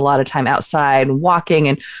Margot spend a lot of time outside and walking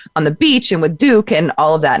and on the beach and with Duke and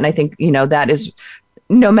all of that. And I think, that is,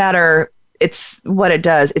 no matter it's what it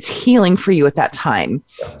does, it's healing for you at that time,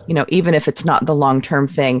 even if it's not the long-term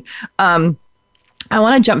thing. I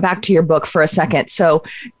want to jump back to your book for a second. So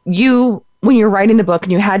when you're writing the book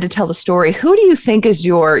and you had to tell the story, who do you think is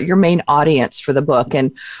your main audience for the book?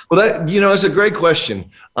 And well, it's a great question.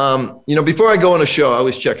 Before I go on a show, I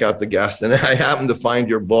always check out the guest, and I happened to find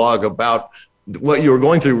your blog about what you were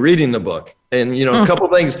going through reading the book. And, a couple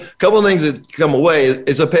of things that come away.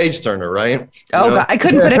 It's a page turner, right? I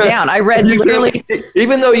couldn't put it down. I read literally.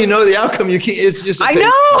 Even though you know the outcome, you can't. It's just. I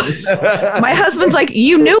know. My husband's like,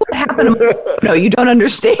 you knew what happened. No, you don't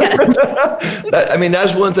understand.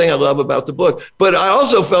 That's one thing I love about the book. But I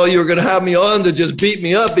also felt you were going to have me on to just beat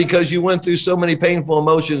me up because you went through so many painful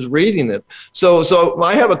emotions reading it. So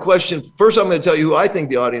I have a question. First, I'm going to tell you who I think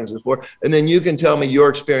the audience is for, and then you can tell me your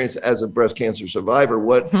experience as a breast cancer survivor.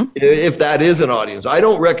 What if that is an audience? I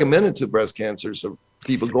don't recommend it to breast cancer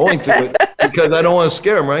people going through it because I don't want to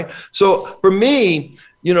scare them, right? So for me,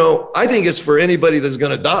 I think it's for anybody that's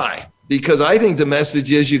going to die, because I think the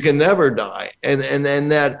message is you can never die, and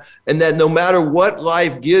that no matter what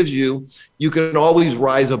life gives you, you can always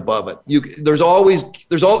rise above it. You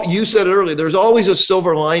said it earlier, there's always a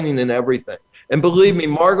silver lining in everything. And believe me,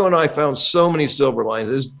 Margot and I found so many silver linings.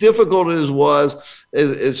 As difficult as it was,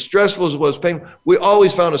 as stressful as it was, painful, we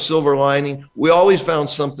always found a silver lining. We always found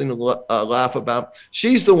something to laugh about.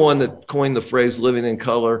 She's the one that coined the phrase "living in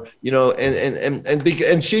color,"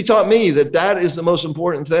 and she taught me that is the most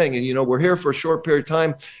important thing. And we're here for a short period of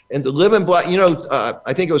time, and to live in black.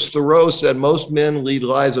 I think it was Thoreau said most men lead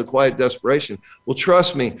lives of quiet desperation. Well,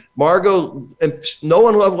 trust me, Margot, and no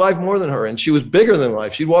one loved life more than her, and she was bigger than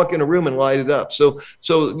life. She'd walk in a room and light it up. So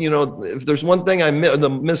if there's one thing I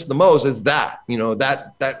miss the most, it's that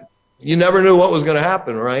that you never knew what was going to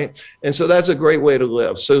happen, right? And so that's a great way to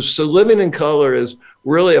live. So Living in Color is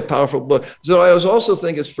really a powerful book. So I also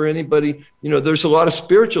think it's for anybody. There's a lot of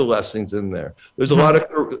spiritual lessons in there. There's a lot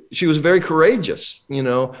of. She was very courageous.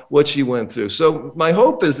 What she went through. So my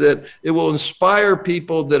hope is that it will inspire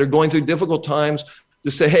people that are going through difficult times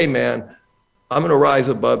to say, "Hey, man, I'm going to rise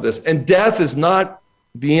above this." And death is not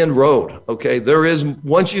the end road. Okay. There is,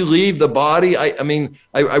 once you leave the body, I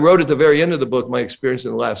wrote at the very end of the book, my experience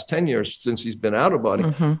in the last 10 years since he's been out of body.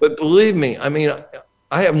 Mm-hmm. But believe me, I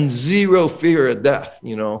have zero fear of death,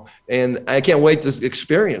 and I can't wait to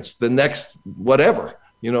experience the next whatever,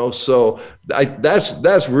 so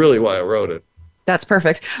that's really why I wrote it. That's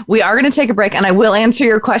perfect. We are going to take a break, and I will answer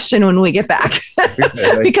your question when we get back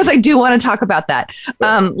because I do want to talk about that.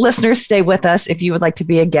 Listeners, stay with us. If you would like to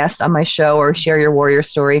be a guest on my show or share your warrior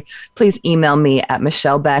story, please email me at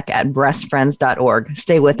michellebeck@breastfriends.org.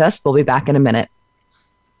 Stay with us. We'll be back in a minute.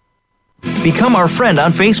 Become our friend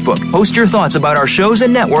on Facebook. Post your thoughts about our shows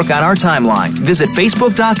and network on our timeline. Visit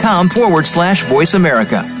facebook.com/Voice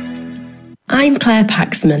America. I'm Claire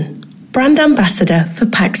Paxman. brand ambassador for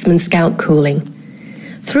Paxman Scalp Cooling.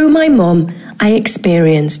 Through my mum, I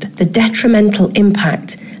experienced the detrimental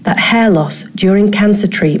impact that hair loss during cancer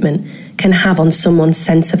treatment can have on someone's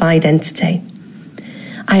sense of identity.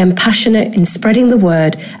 I am passionate in spreading the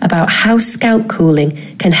word about how scalp cooling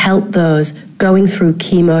can help those going through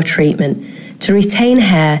chemo treatment to retain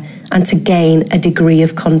hair and to gain a degree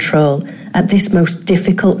of control at this most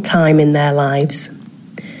difficult time in their lives.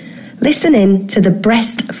 Listen in to the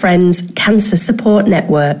Breast Friends Cancer Support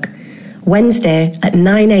Network, Wednesday at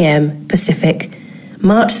 9 a.m. Pacific,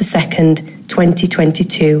 March the 2nd,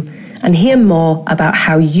 2022, and hear more about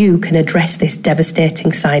how you can address this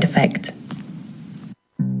devastating side effect.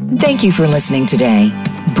 Thank you for listening today.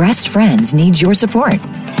 Breast Friends needs your support.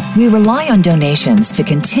 We rely on donations to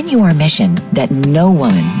continue our mission that no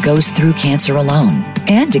woman goes through cancer alone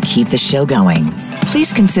and to keep the show going.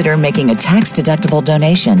 Please consider making a tax-deductible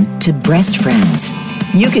donation to Breast Friends.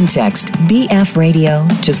 You can text BF Radio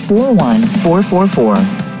to 41444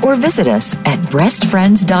 or visit us at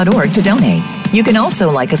breastfriends.org to donate. You can also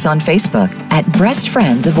like us on Facebook at Breast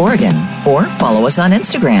Friends of Oregon or follow us on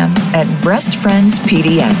Instagram at Breast Friends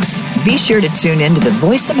PDX. Be sure to tune in to the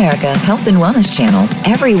Voice America Health and Wellness channel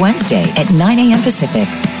every Wednesday at 9 a.m. Pacific,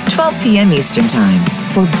 12 p.m. Eastern Time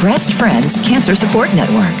for Breast Friends Cancer Support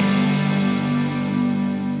Network.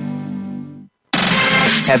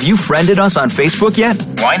 Have you friended us on Facebook yet?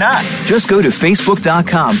 Why not? Just go to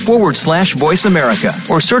facebook.com/Voice America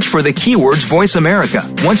or search for the keywords Voice America.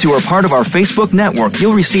 Once you are part of our Facebook network,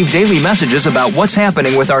 you'll receive daily messages about what's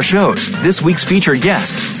happening with our shows, this week's featured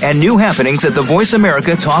guests, and new happenings at the Voice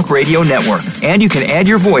America Talk Radio Network. And you can add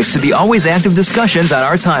your voice to the always active discussions on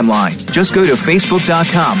our timeline. Just go to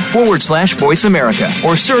facebook.com/Voice America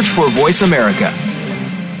or search for Voice America.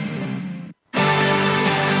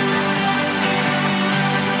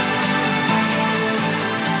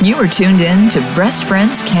 You are tuned in to Breast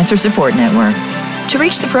Friends Cancer Support Network. To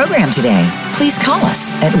reach the program today, please call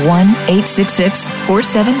us at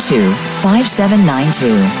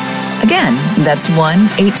 1-866-472-5792. Again, that's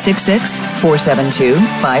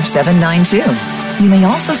 1-866-472-5792. You may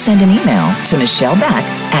also send an email to Michelle Beck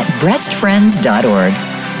at breastfriends.org.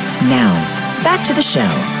 Now, back to the show.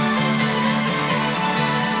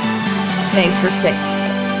 Thanks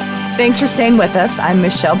for staying with us. I'm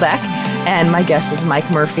Michelle Beck. And my guest is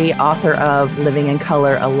Mike Murphy, author of Living in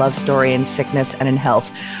Color, A Love Story in Sickness and in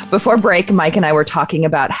Health. Before break, Mike and I were talking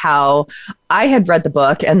about how I had read the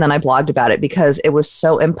book and then I blogged about it because it was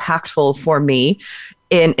so impactful for me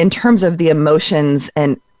in terms of the emotions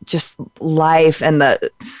and just life and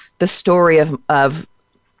the story of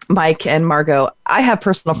Mike and Margot. I have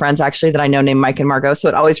personal friends actually that I know named Mike and Margot, so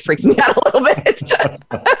it always freaks me out a little bit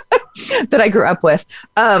that I grew up with.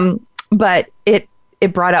 But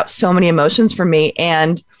it brought out so many emotions for me.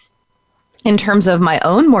 And in terms of my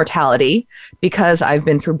own mortality, because I've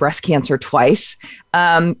been through breast cancer twice,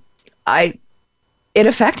 it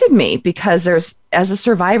affected me because as a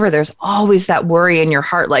survivor, there's always that worry in your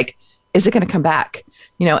heart, like, is it going to come back?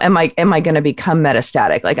 You know, am I going to become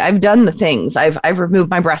metastatic? Like, I've done the things. I've removed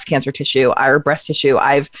my breast cancer tissue, or breast tissue.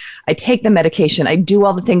 I take the medication. I do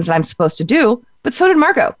all the things that I'm supposed to do, but so did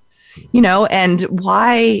Margot. You know, and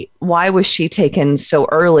why was she taken so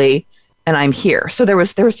early and I'm here? So there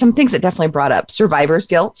was some things that definitely brought up survivor's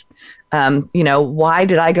guilt. You know, why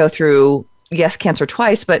did I go through, yes, cancer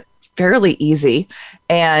twice, but fairly easy.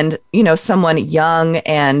 And, you know, someone young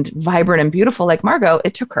and vibrant and beautiful like Margot,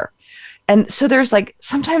 it took her. And so there's like,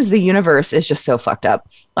 sometimes the universe is just so fucked up.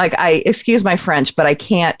 Like, excuse my French, but I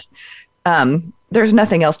can't, there's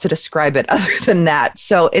nothing else to describe it other than that.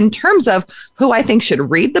 So in terms of who I think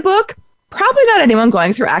should read the book, probably not anyone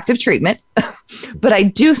going through active treatment, but I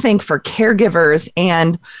do think for caregivers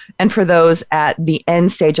and for those at the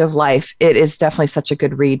end stage of life, it is definitely such a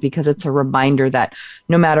good read because it's a reminder that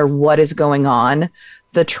no matter what is going on,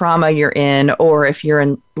 the trauma you're in, or if you're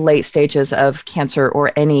in late stages of cancer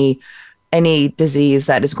or any disease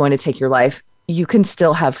that is going to take your life, you can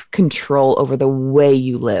still have control over the way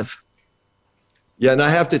you live. Yeah, and I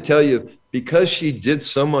have to tell you, because she did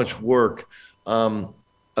so much work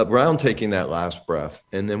around taking that last breath,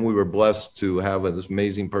 and then we were blessed to have this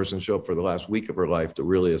amazing person show up for the last week of her life to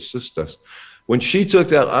really assist us. When she took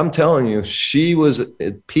that, I'm telling you, she was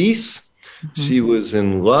at peace. Mm-hmm. She was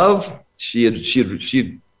in love. She had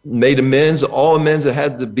made amends, all amends that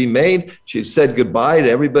had to be made. She had said goodbye to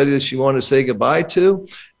everybody that she wanted to say goodbye to,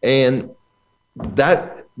 and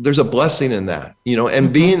that. There's a blessing in that, you know,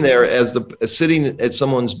 and being there as sitting at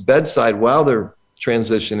someone's bedside while they're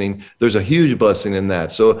transitioning, there's a huge blessing in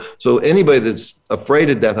that. So anybody that's afraid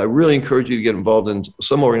of death, I really encourage you to get involved in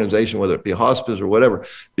some organization, whether it be a hospice or whatever,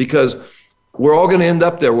 because we're all going to end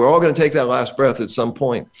up there. We're all going to take that last breath at some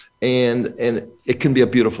point. And it can be a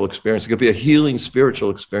beautiful experience. It could be a healing spiritual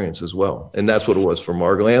experience as well. And that's what it was for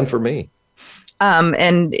Margot and for me.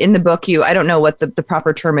 And in the book, I don't know what the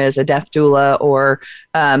proper term is, a death doula or,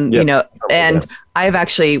 you know, and I've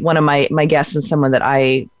actually, one of my guests and someone that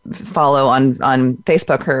I follow on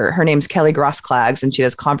Facebook, her name's Kelly Gross-Clags, and she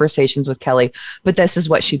does Conversations with Kelly, but this is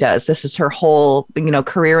what she does. This is her whole, you know,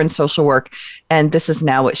 career in social work. And this is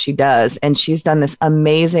now what she does. And she's done this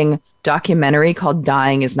amazing documentary called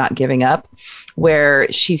Dying is Not Giving Up,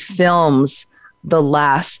 where she films the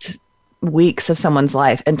last weeks of someone's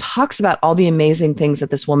life and talks about all the amazing things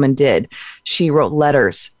that this woman did. She wrote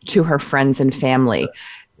letters to her friends and family,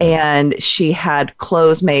 and she had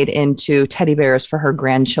clothes made into teddy bears for her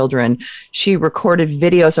grandchildren. She recorded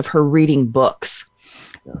videos of her reading books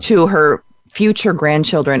to her future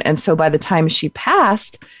grandchildren. And so by the time she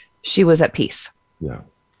passed, she was at peace. Yeah.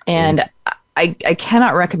 And I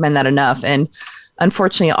cannot recommend that enough. And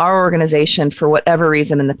unfortunately, our organization, for whatever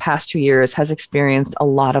reason, in the past 2 years has experienced a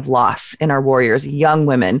lot of loss in our warriors, young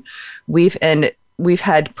women. We've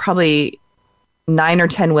had probably 9 or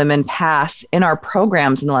 10 women pass in our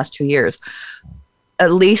programs in the last 2 years,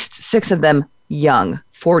 at least 6 of them young,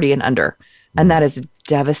 40 and under. And that is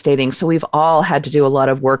devastating. So we've all had to do a lot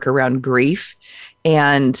of work around grief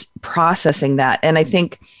and processing that. And I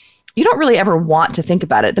think you don't really ever want to think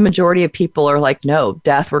about it. The majority of people are like, no,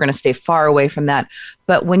 death, we're going to stay far away from that.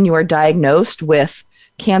 But when you are diagnosed with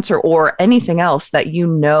cancer or anything else that you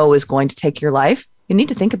know is going to take your life, you need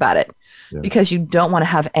to think about it because you don't want to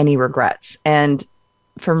have any regrets. And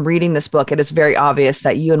from reading this book, it is very obvious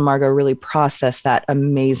that you and Margot really processed that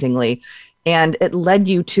amazingly. And it led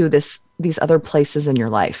you to these other places in your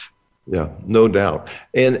life. Yeah, no doubt.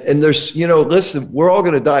 And there's, you know, listen, we're all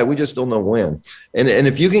going to die. We just don't know when. And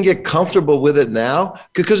if you can get comfortable with it now,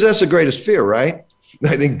 because that's the greatest fear, right?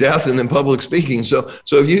 I think death and then public speaking. So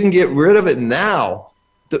if you can get rid of it now,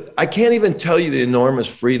 I can't even tell you the enormous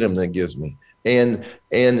freedom that gives me. And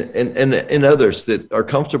others that are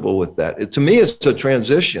comfortable with that. To me, it's a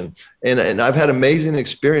transition. And I've had amazing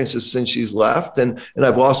experiences since she's left. And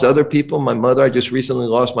I've lost other people. My mother, I just recently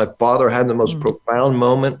lost my father, had the most profound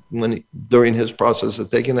moment during his process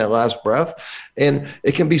of taking that last breath. And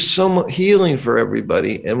it can be so healing for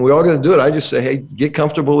everybody. And we're all going to do it. I just say, hey, get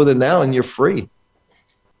comfortable with it now and you're free.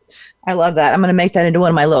 I love that. I'm going to make that into one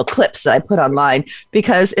of my little clips that I put online,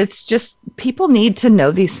 because it's just, people need to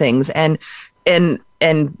know these things and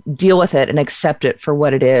deal with it and accept it for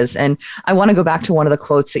what it is. And I want to go back to one of the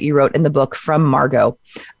quotes that you wrote in the book from Margot.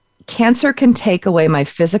 Cancer can take away my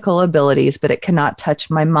physical abilities, but it cannot touch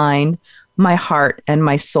my mind, my heart, and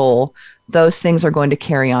my soul. Those things are going to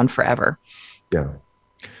carry on forever. Yeah.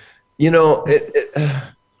 You know,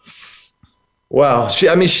 wow.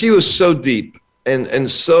 She was so deep and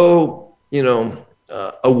so, you know,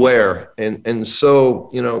 aware. And so,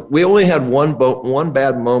 you know, we only had one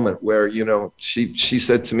bad moment where, you know, she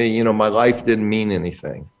said to me, you know, my life didn't mean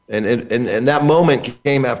anything. And that moment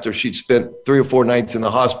came after she'd spent 3 or 4 nights in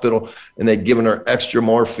the hospital and they'd given her extra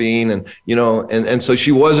morphine and, you know, and so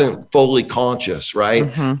she wasn't fully conscious. Right.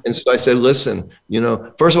 Mm-hmm. And so I said, listen, you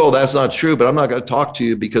know, first of all, that's not true, but I'm not going to talk to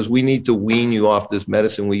you because we need to wean you off this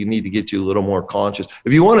medicine. We need to get you a little more conscious.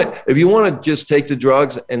 If you want to just take the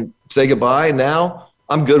drugs and say goodbye now,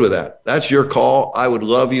 I'm good with that. That's your call. I would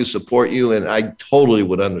love you, support you. And I totally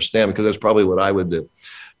would understand because that's probably what I would do.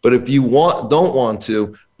 But if you don't want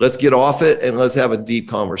to, let's get off it and let's have a deep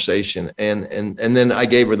conversation. And then I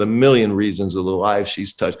gave her the million reasons of the lives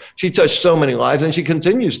she's touched. She touched so many lives and she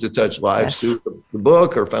continues to touch lives through the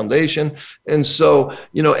book, her foundation. And so,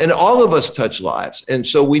 you know, and all of us touch lives. And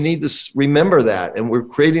so we need to remember that. And we're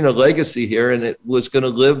creating a legacy here and it was going to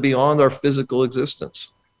live beyond our physical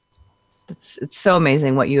existence. It's so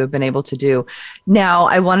amazing what you have been able to do. Now,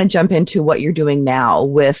 I want to jump into what you're doing now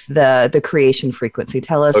with the creation frequency.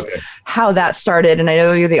 Tell us how that started. And I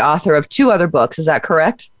know you're the author of 2 other books. Is that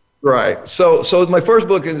correct? Right. So my first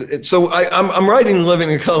book is, so I'm writing Living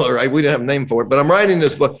in Color, right? We didn't have a name for it, but I'm writing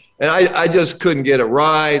this book and I just couldn't get it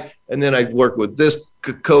right. And then I worked with this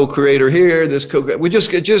co-creator here, we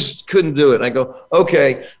just couldn't do it. And I go,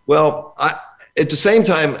 okay, well, at the same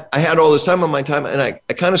time, I had all this time on my time and I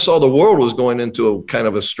kind of saw the world was going into a kind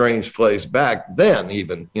of a strange place back then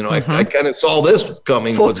even, you know, I kind of saw this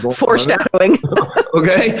coming. Foreshadowing.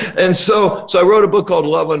 Okay. And so I wrote a book called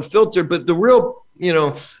Love Unfiltered, but the real, you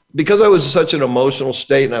know, because I was in such an emotional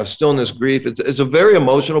state and I was still in this grief, it's a very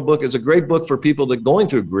emotional book. It's a great book for people that are going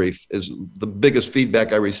through grief is the biggest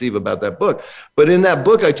feedback I receive about that book. But in that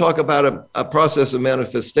book, I talk about a process of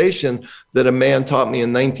manifestation that a man taught me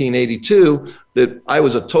in 1982, that I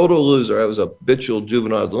was a total loser. I was a habitual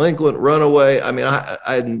juvenile delinquent, runaway. I mean, I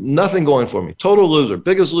had nothing going for me. Total loser,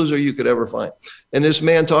 biggest loser you could ever find. And this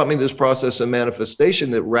man taught me this process of manifestation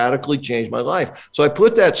that radically changed my life. So I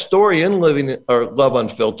put that story in Love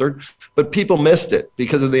Unfiltered, but people missed it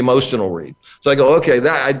because of the emotional read. So I go, okay,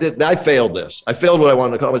 I failed this. I failed what I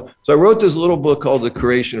wanted to accomplish. So I wrote this little book called The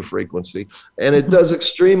Creation Frequency, and it does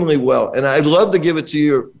extremely well. And I'd love to give it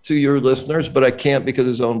to your listeners, but I can't because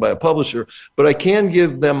it's owned by a publisher. But I can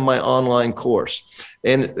give them my online course.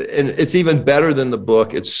 And it's even better than the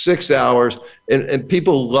book. It's 6 hours and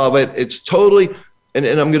people love it. It's totally, and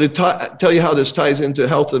I'm going to tell you how this ties into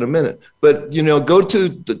health in a minute. But, go to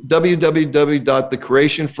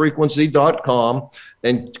www.thecreationfrequency.com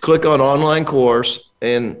and click on online course.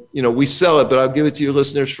 And, we sell it, but I'll give it to your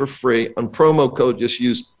listeners for free. On promo code, just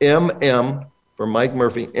use MM for Mike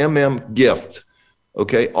Murphy, MM gift.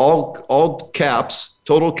 Okay. All caps,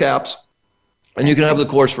 total caps. And you can have the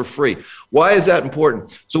course for free. Why is that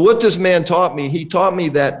important? So what this man taught me, he taught me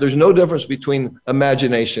that there's no difference between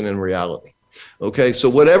imagination and reality. Okay, so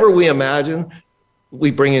whatever we imagine, we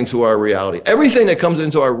bring into our reality. Everything that comes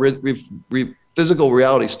into our physical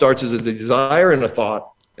reality starts as a desire and a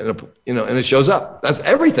thought, and it shows up. That's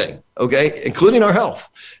everything. Okay, including our health.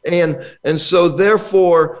 And so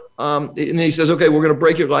therefore, and he says, okay, we're going to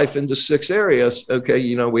break your life into 6 areas.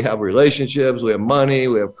 Okay, we have relationships, we have money,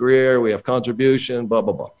 we have career, we have contribution, blah,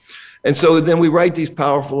 blah, blah. And so then we write these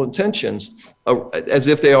powerful intentions as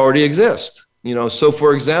if they already exist. So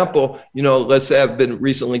for example, let's say I've been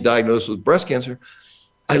recently diagnosed with breast cancer.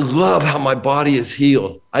 I love how my body is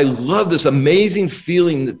healed. I love this amazing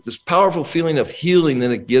feeling, this powerful feeling of healing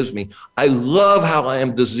that it gives me. I love how I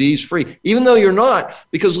am disease-free, even though you're not,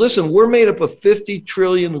 because listen, we're made up of 50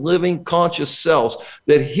 trillion living conscious cells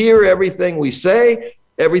that hear everything we say,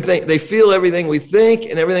 they feel everything we think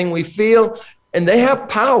and everything we feel, and they have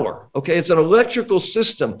power. Okay, it's an electrical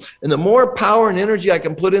system. And the more power and energy I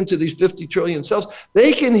can put into these 50 trillion cells,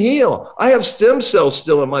 they can heal. I have stem cells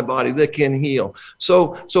still in my body that can heal.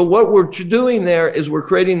 So what we're doing there is we're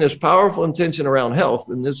creating this powerful intention around health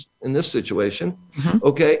in this situation,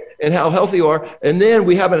 okay, and how healthy you are. And then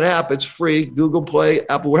we have an app, it's free, Google Play,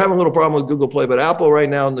 Apple. We're having a little problem with Google Play, but Apple right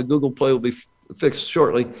now and the Google Play will be fixed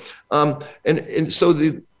shortly. And so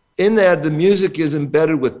in that, the music is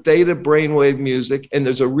embedded with theta brainwave music, and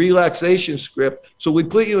there's a relaxation script. So we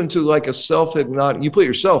put you into like a you put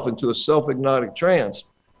yourself into a self-hypnotic trance.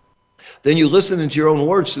 Then you listen into your own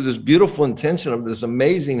words to this beautiful intention of this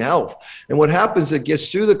amazing health. And what happens, it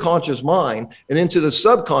gets through the conscious mind and into the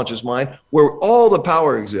subconscious mind where all the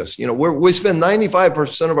power exists. We spend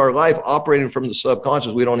 95% of our life operating from the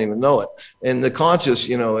subconscious. We don't even know it. And the conscious,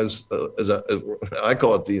 is I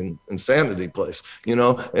call it the insanity place, and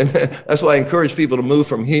that's why I encourage people to move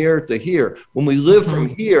from here to here. When we live from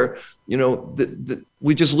here,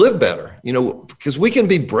 we just live better, because we can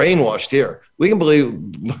be brainwashed here. We can believe,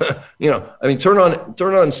 turn on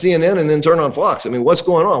CNN and then turn on Fox. What's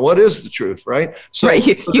going on? What is the truth, right? So, right.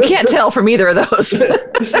 You can't tell from either of those.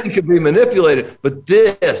 This thing could be manipulated. But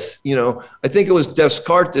this, I think it was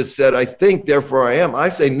Descartes that said, I think, therefore I am. I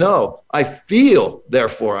say, no, I feel,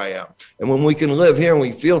 therefore I am. And when we can live here and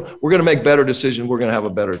we feel, we're going to make better decisions. We're going to have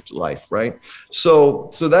a better life, right?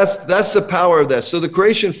 So that's the power of that. So the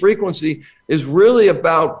creation frequency is really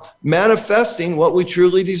about manifesting what we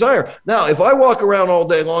truly desire. Now, if I walk around all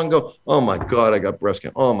day long and go, oh my God, I got breast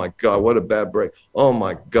cancer. Oh my God, what a bad break. Oh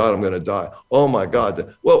my God, I'm going to die. Oh my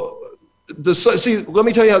God. Well, let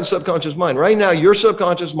me tell you how the subconscious mind, right now, your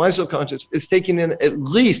subconscious, my subconscious is taking in at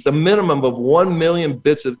least a minimum of 1 million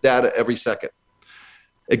bits of data every second.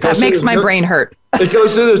 That makes my brain hurt. It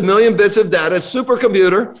goes through this million bits of data,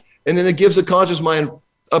 supercomputer, and then it gives the conscious mind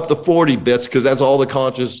up to 40 bits because that's all the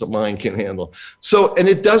conscious mind can handle. So, and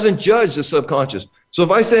it doesn't judge the subconscious. So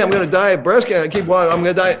if I say I'm going to die of breast cancer, I keep going, I'm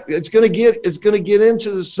going to die. It's going to get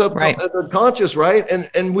into the subconscious, right?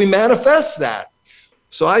 And we manifest that.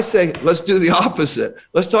 So I say, let's do the opposite.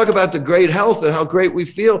 Let's talk about the great health and how great we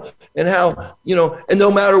feel and how, and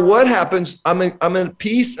no matter what happens, I'm in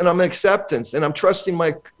peace and I'm in acceptance and I'm trusting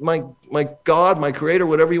my God, my creator,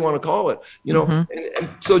 whatever you want to call it, and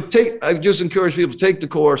so I just encourage people to take the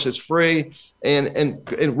course. It's free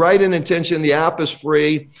and write an intention. The app is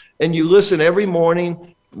free and you listen every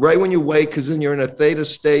morning, right when you wake, because then you're in a theta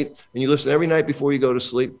state and you listen every night before you go to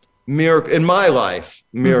sleep. Miracle in my life,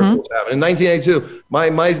 miracles happen. In 1982,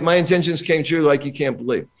 my intentions came true like you can't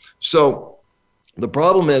believe. So the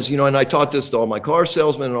problem is, and I taught this to all my car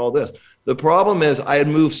salesmen and all this. The problem is I had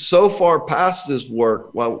moved so far past this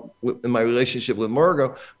work while in my relationship with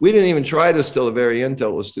Margot, we didn't even try this till the very end, till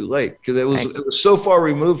it was too late, because it was so far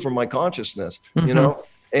removed from my consciousness,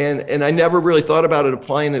 and I never really thought about it,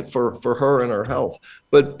 applying it for her and her health.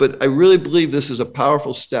 But I really believe this is a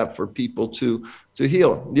powerful step for people to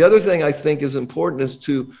heal. The other thing I think is important is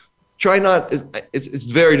to try not, it's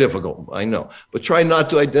very difficult, I know, but try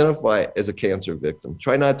not to identify as a cancer victim.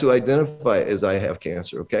 Try not to identify as I have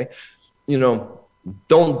cancer, okay? Don't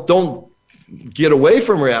get away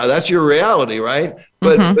from reality. That's your reality, right?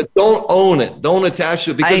 But don't own it. Don't attach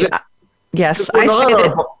to it, because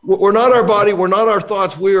we're not our body. We're not our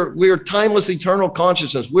thoughts. We are timeless, eternal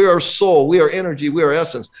consciousness. We are soul. We are energy. We are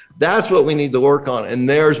essence. That's what we need to work on. And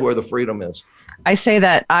there's where the freedom is. I say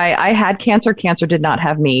that I had cancer. Cancer did not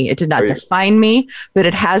have me. It did not define me, but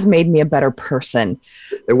it has made me a better person.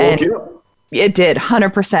 It woke you up. It did,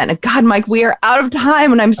 100%. And God, Mike, we are out of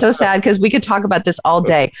time, and I'm so sad because we could talk about this all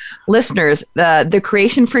day. Listeners,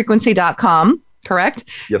 thecreationfrequency.com, correct?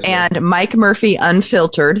 Yes, and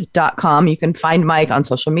MikeMurphyUnfiltered.com. You can find Mike on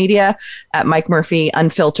social media at Mike Murphy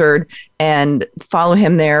Unfiltered, and follow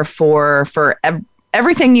him there for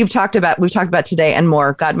everything we've talked about today and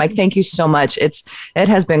more. God, Mike, thank you so much. It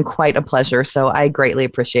has been quite a pleasure. So I greatly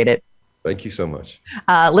appreciate it. Thank you so much.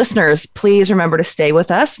 Listeners, please remember to stay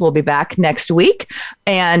with us. We'll be back next week.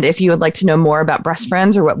 And if you would like to know more about Breast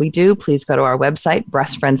Friends or what we do, please go to our website,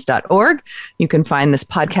 breastfriends.org. You can find this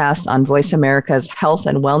podcast on Voice America's Health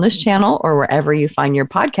and Wellness channel, or wherever you find your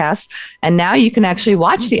podcasts. And now you can actually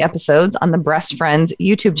watch the episodes on the Breast Friends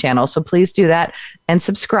YouTube channel. So please do that and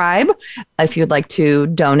subscribe. If you'd like to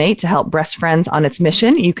donate to help Breast Friends on its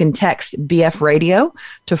mission, you can text BF Radio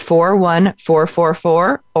to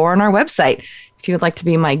 41444 or on our website. If you would like to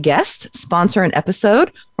be my guest, sponsor an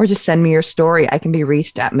episode, or just send me your story, I can be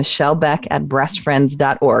reached at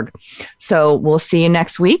michellebeck@breastfriends.org. So we'll see you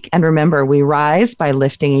next week. And remember, we rise by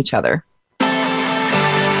lifting each other.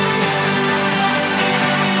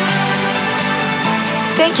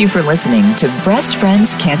 Thank you for listening to Breast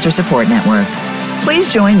Friends Cancer Support Network. Please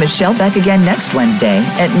join Michelle Beck again next Wednesday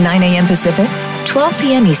at 9 a.m. Pacific, 12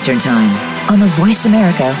 p.m. Eastern Time on the Voice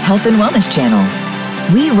America Health and Wellness channel.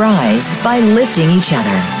 We rise by lifting each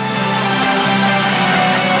other.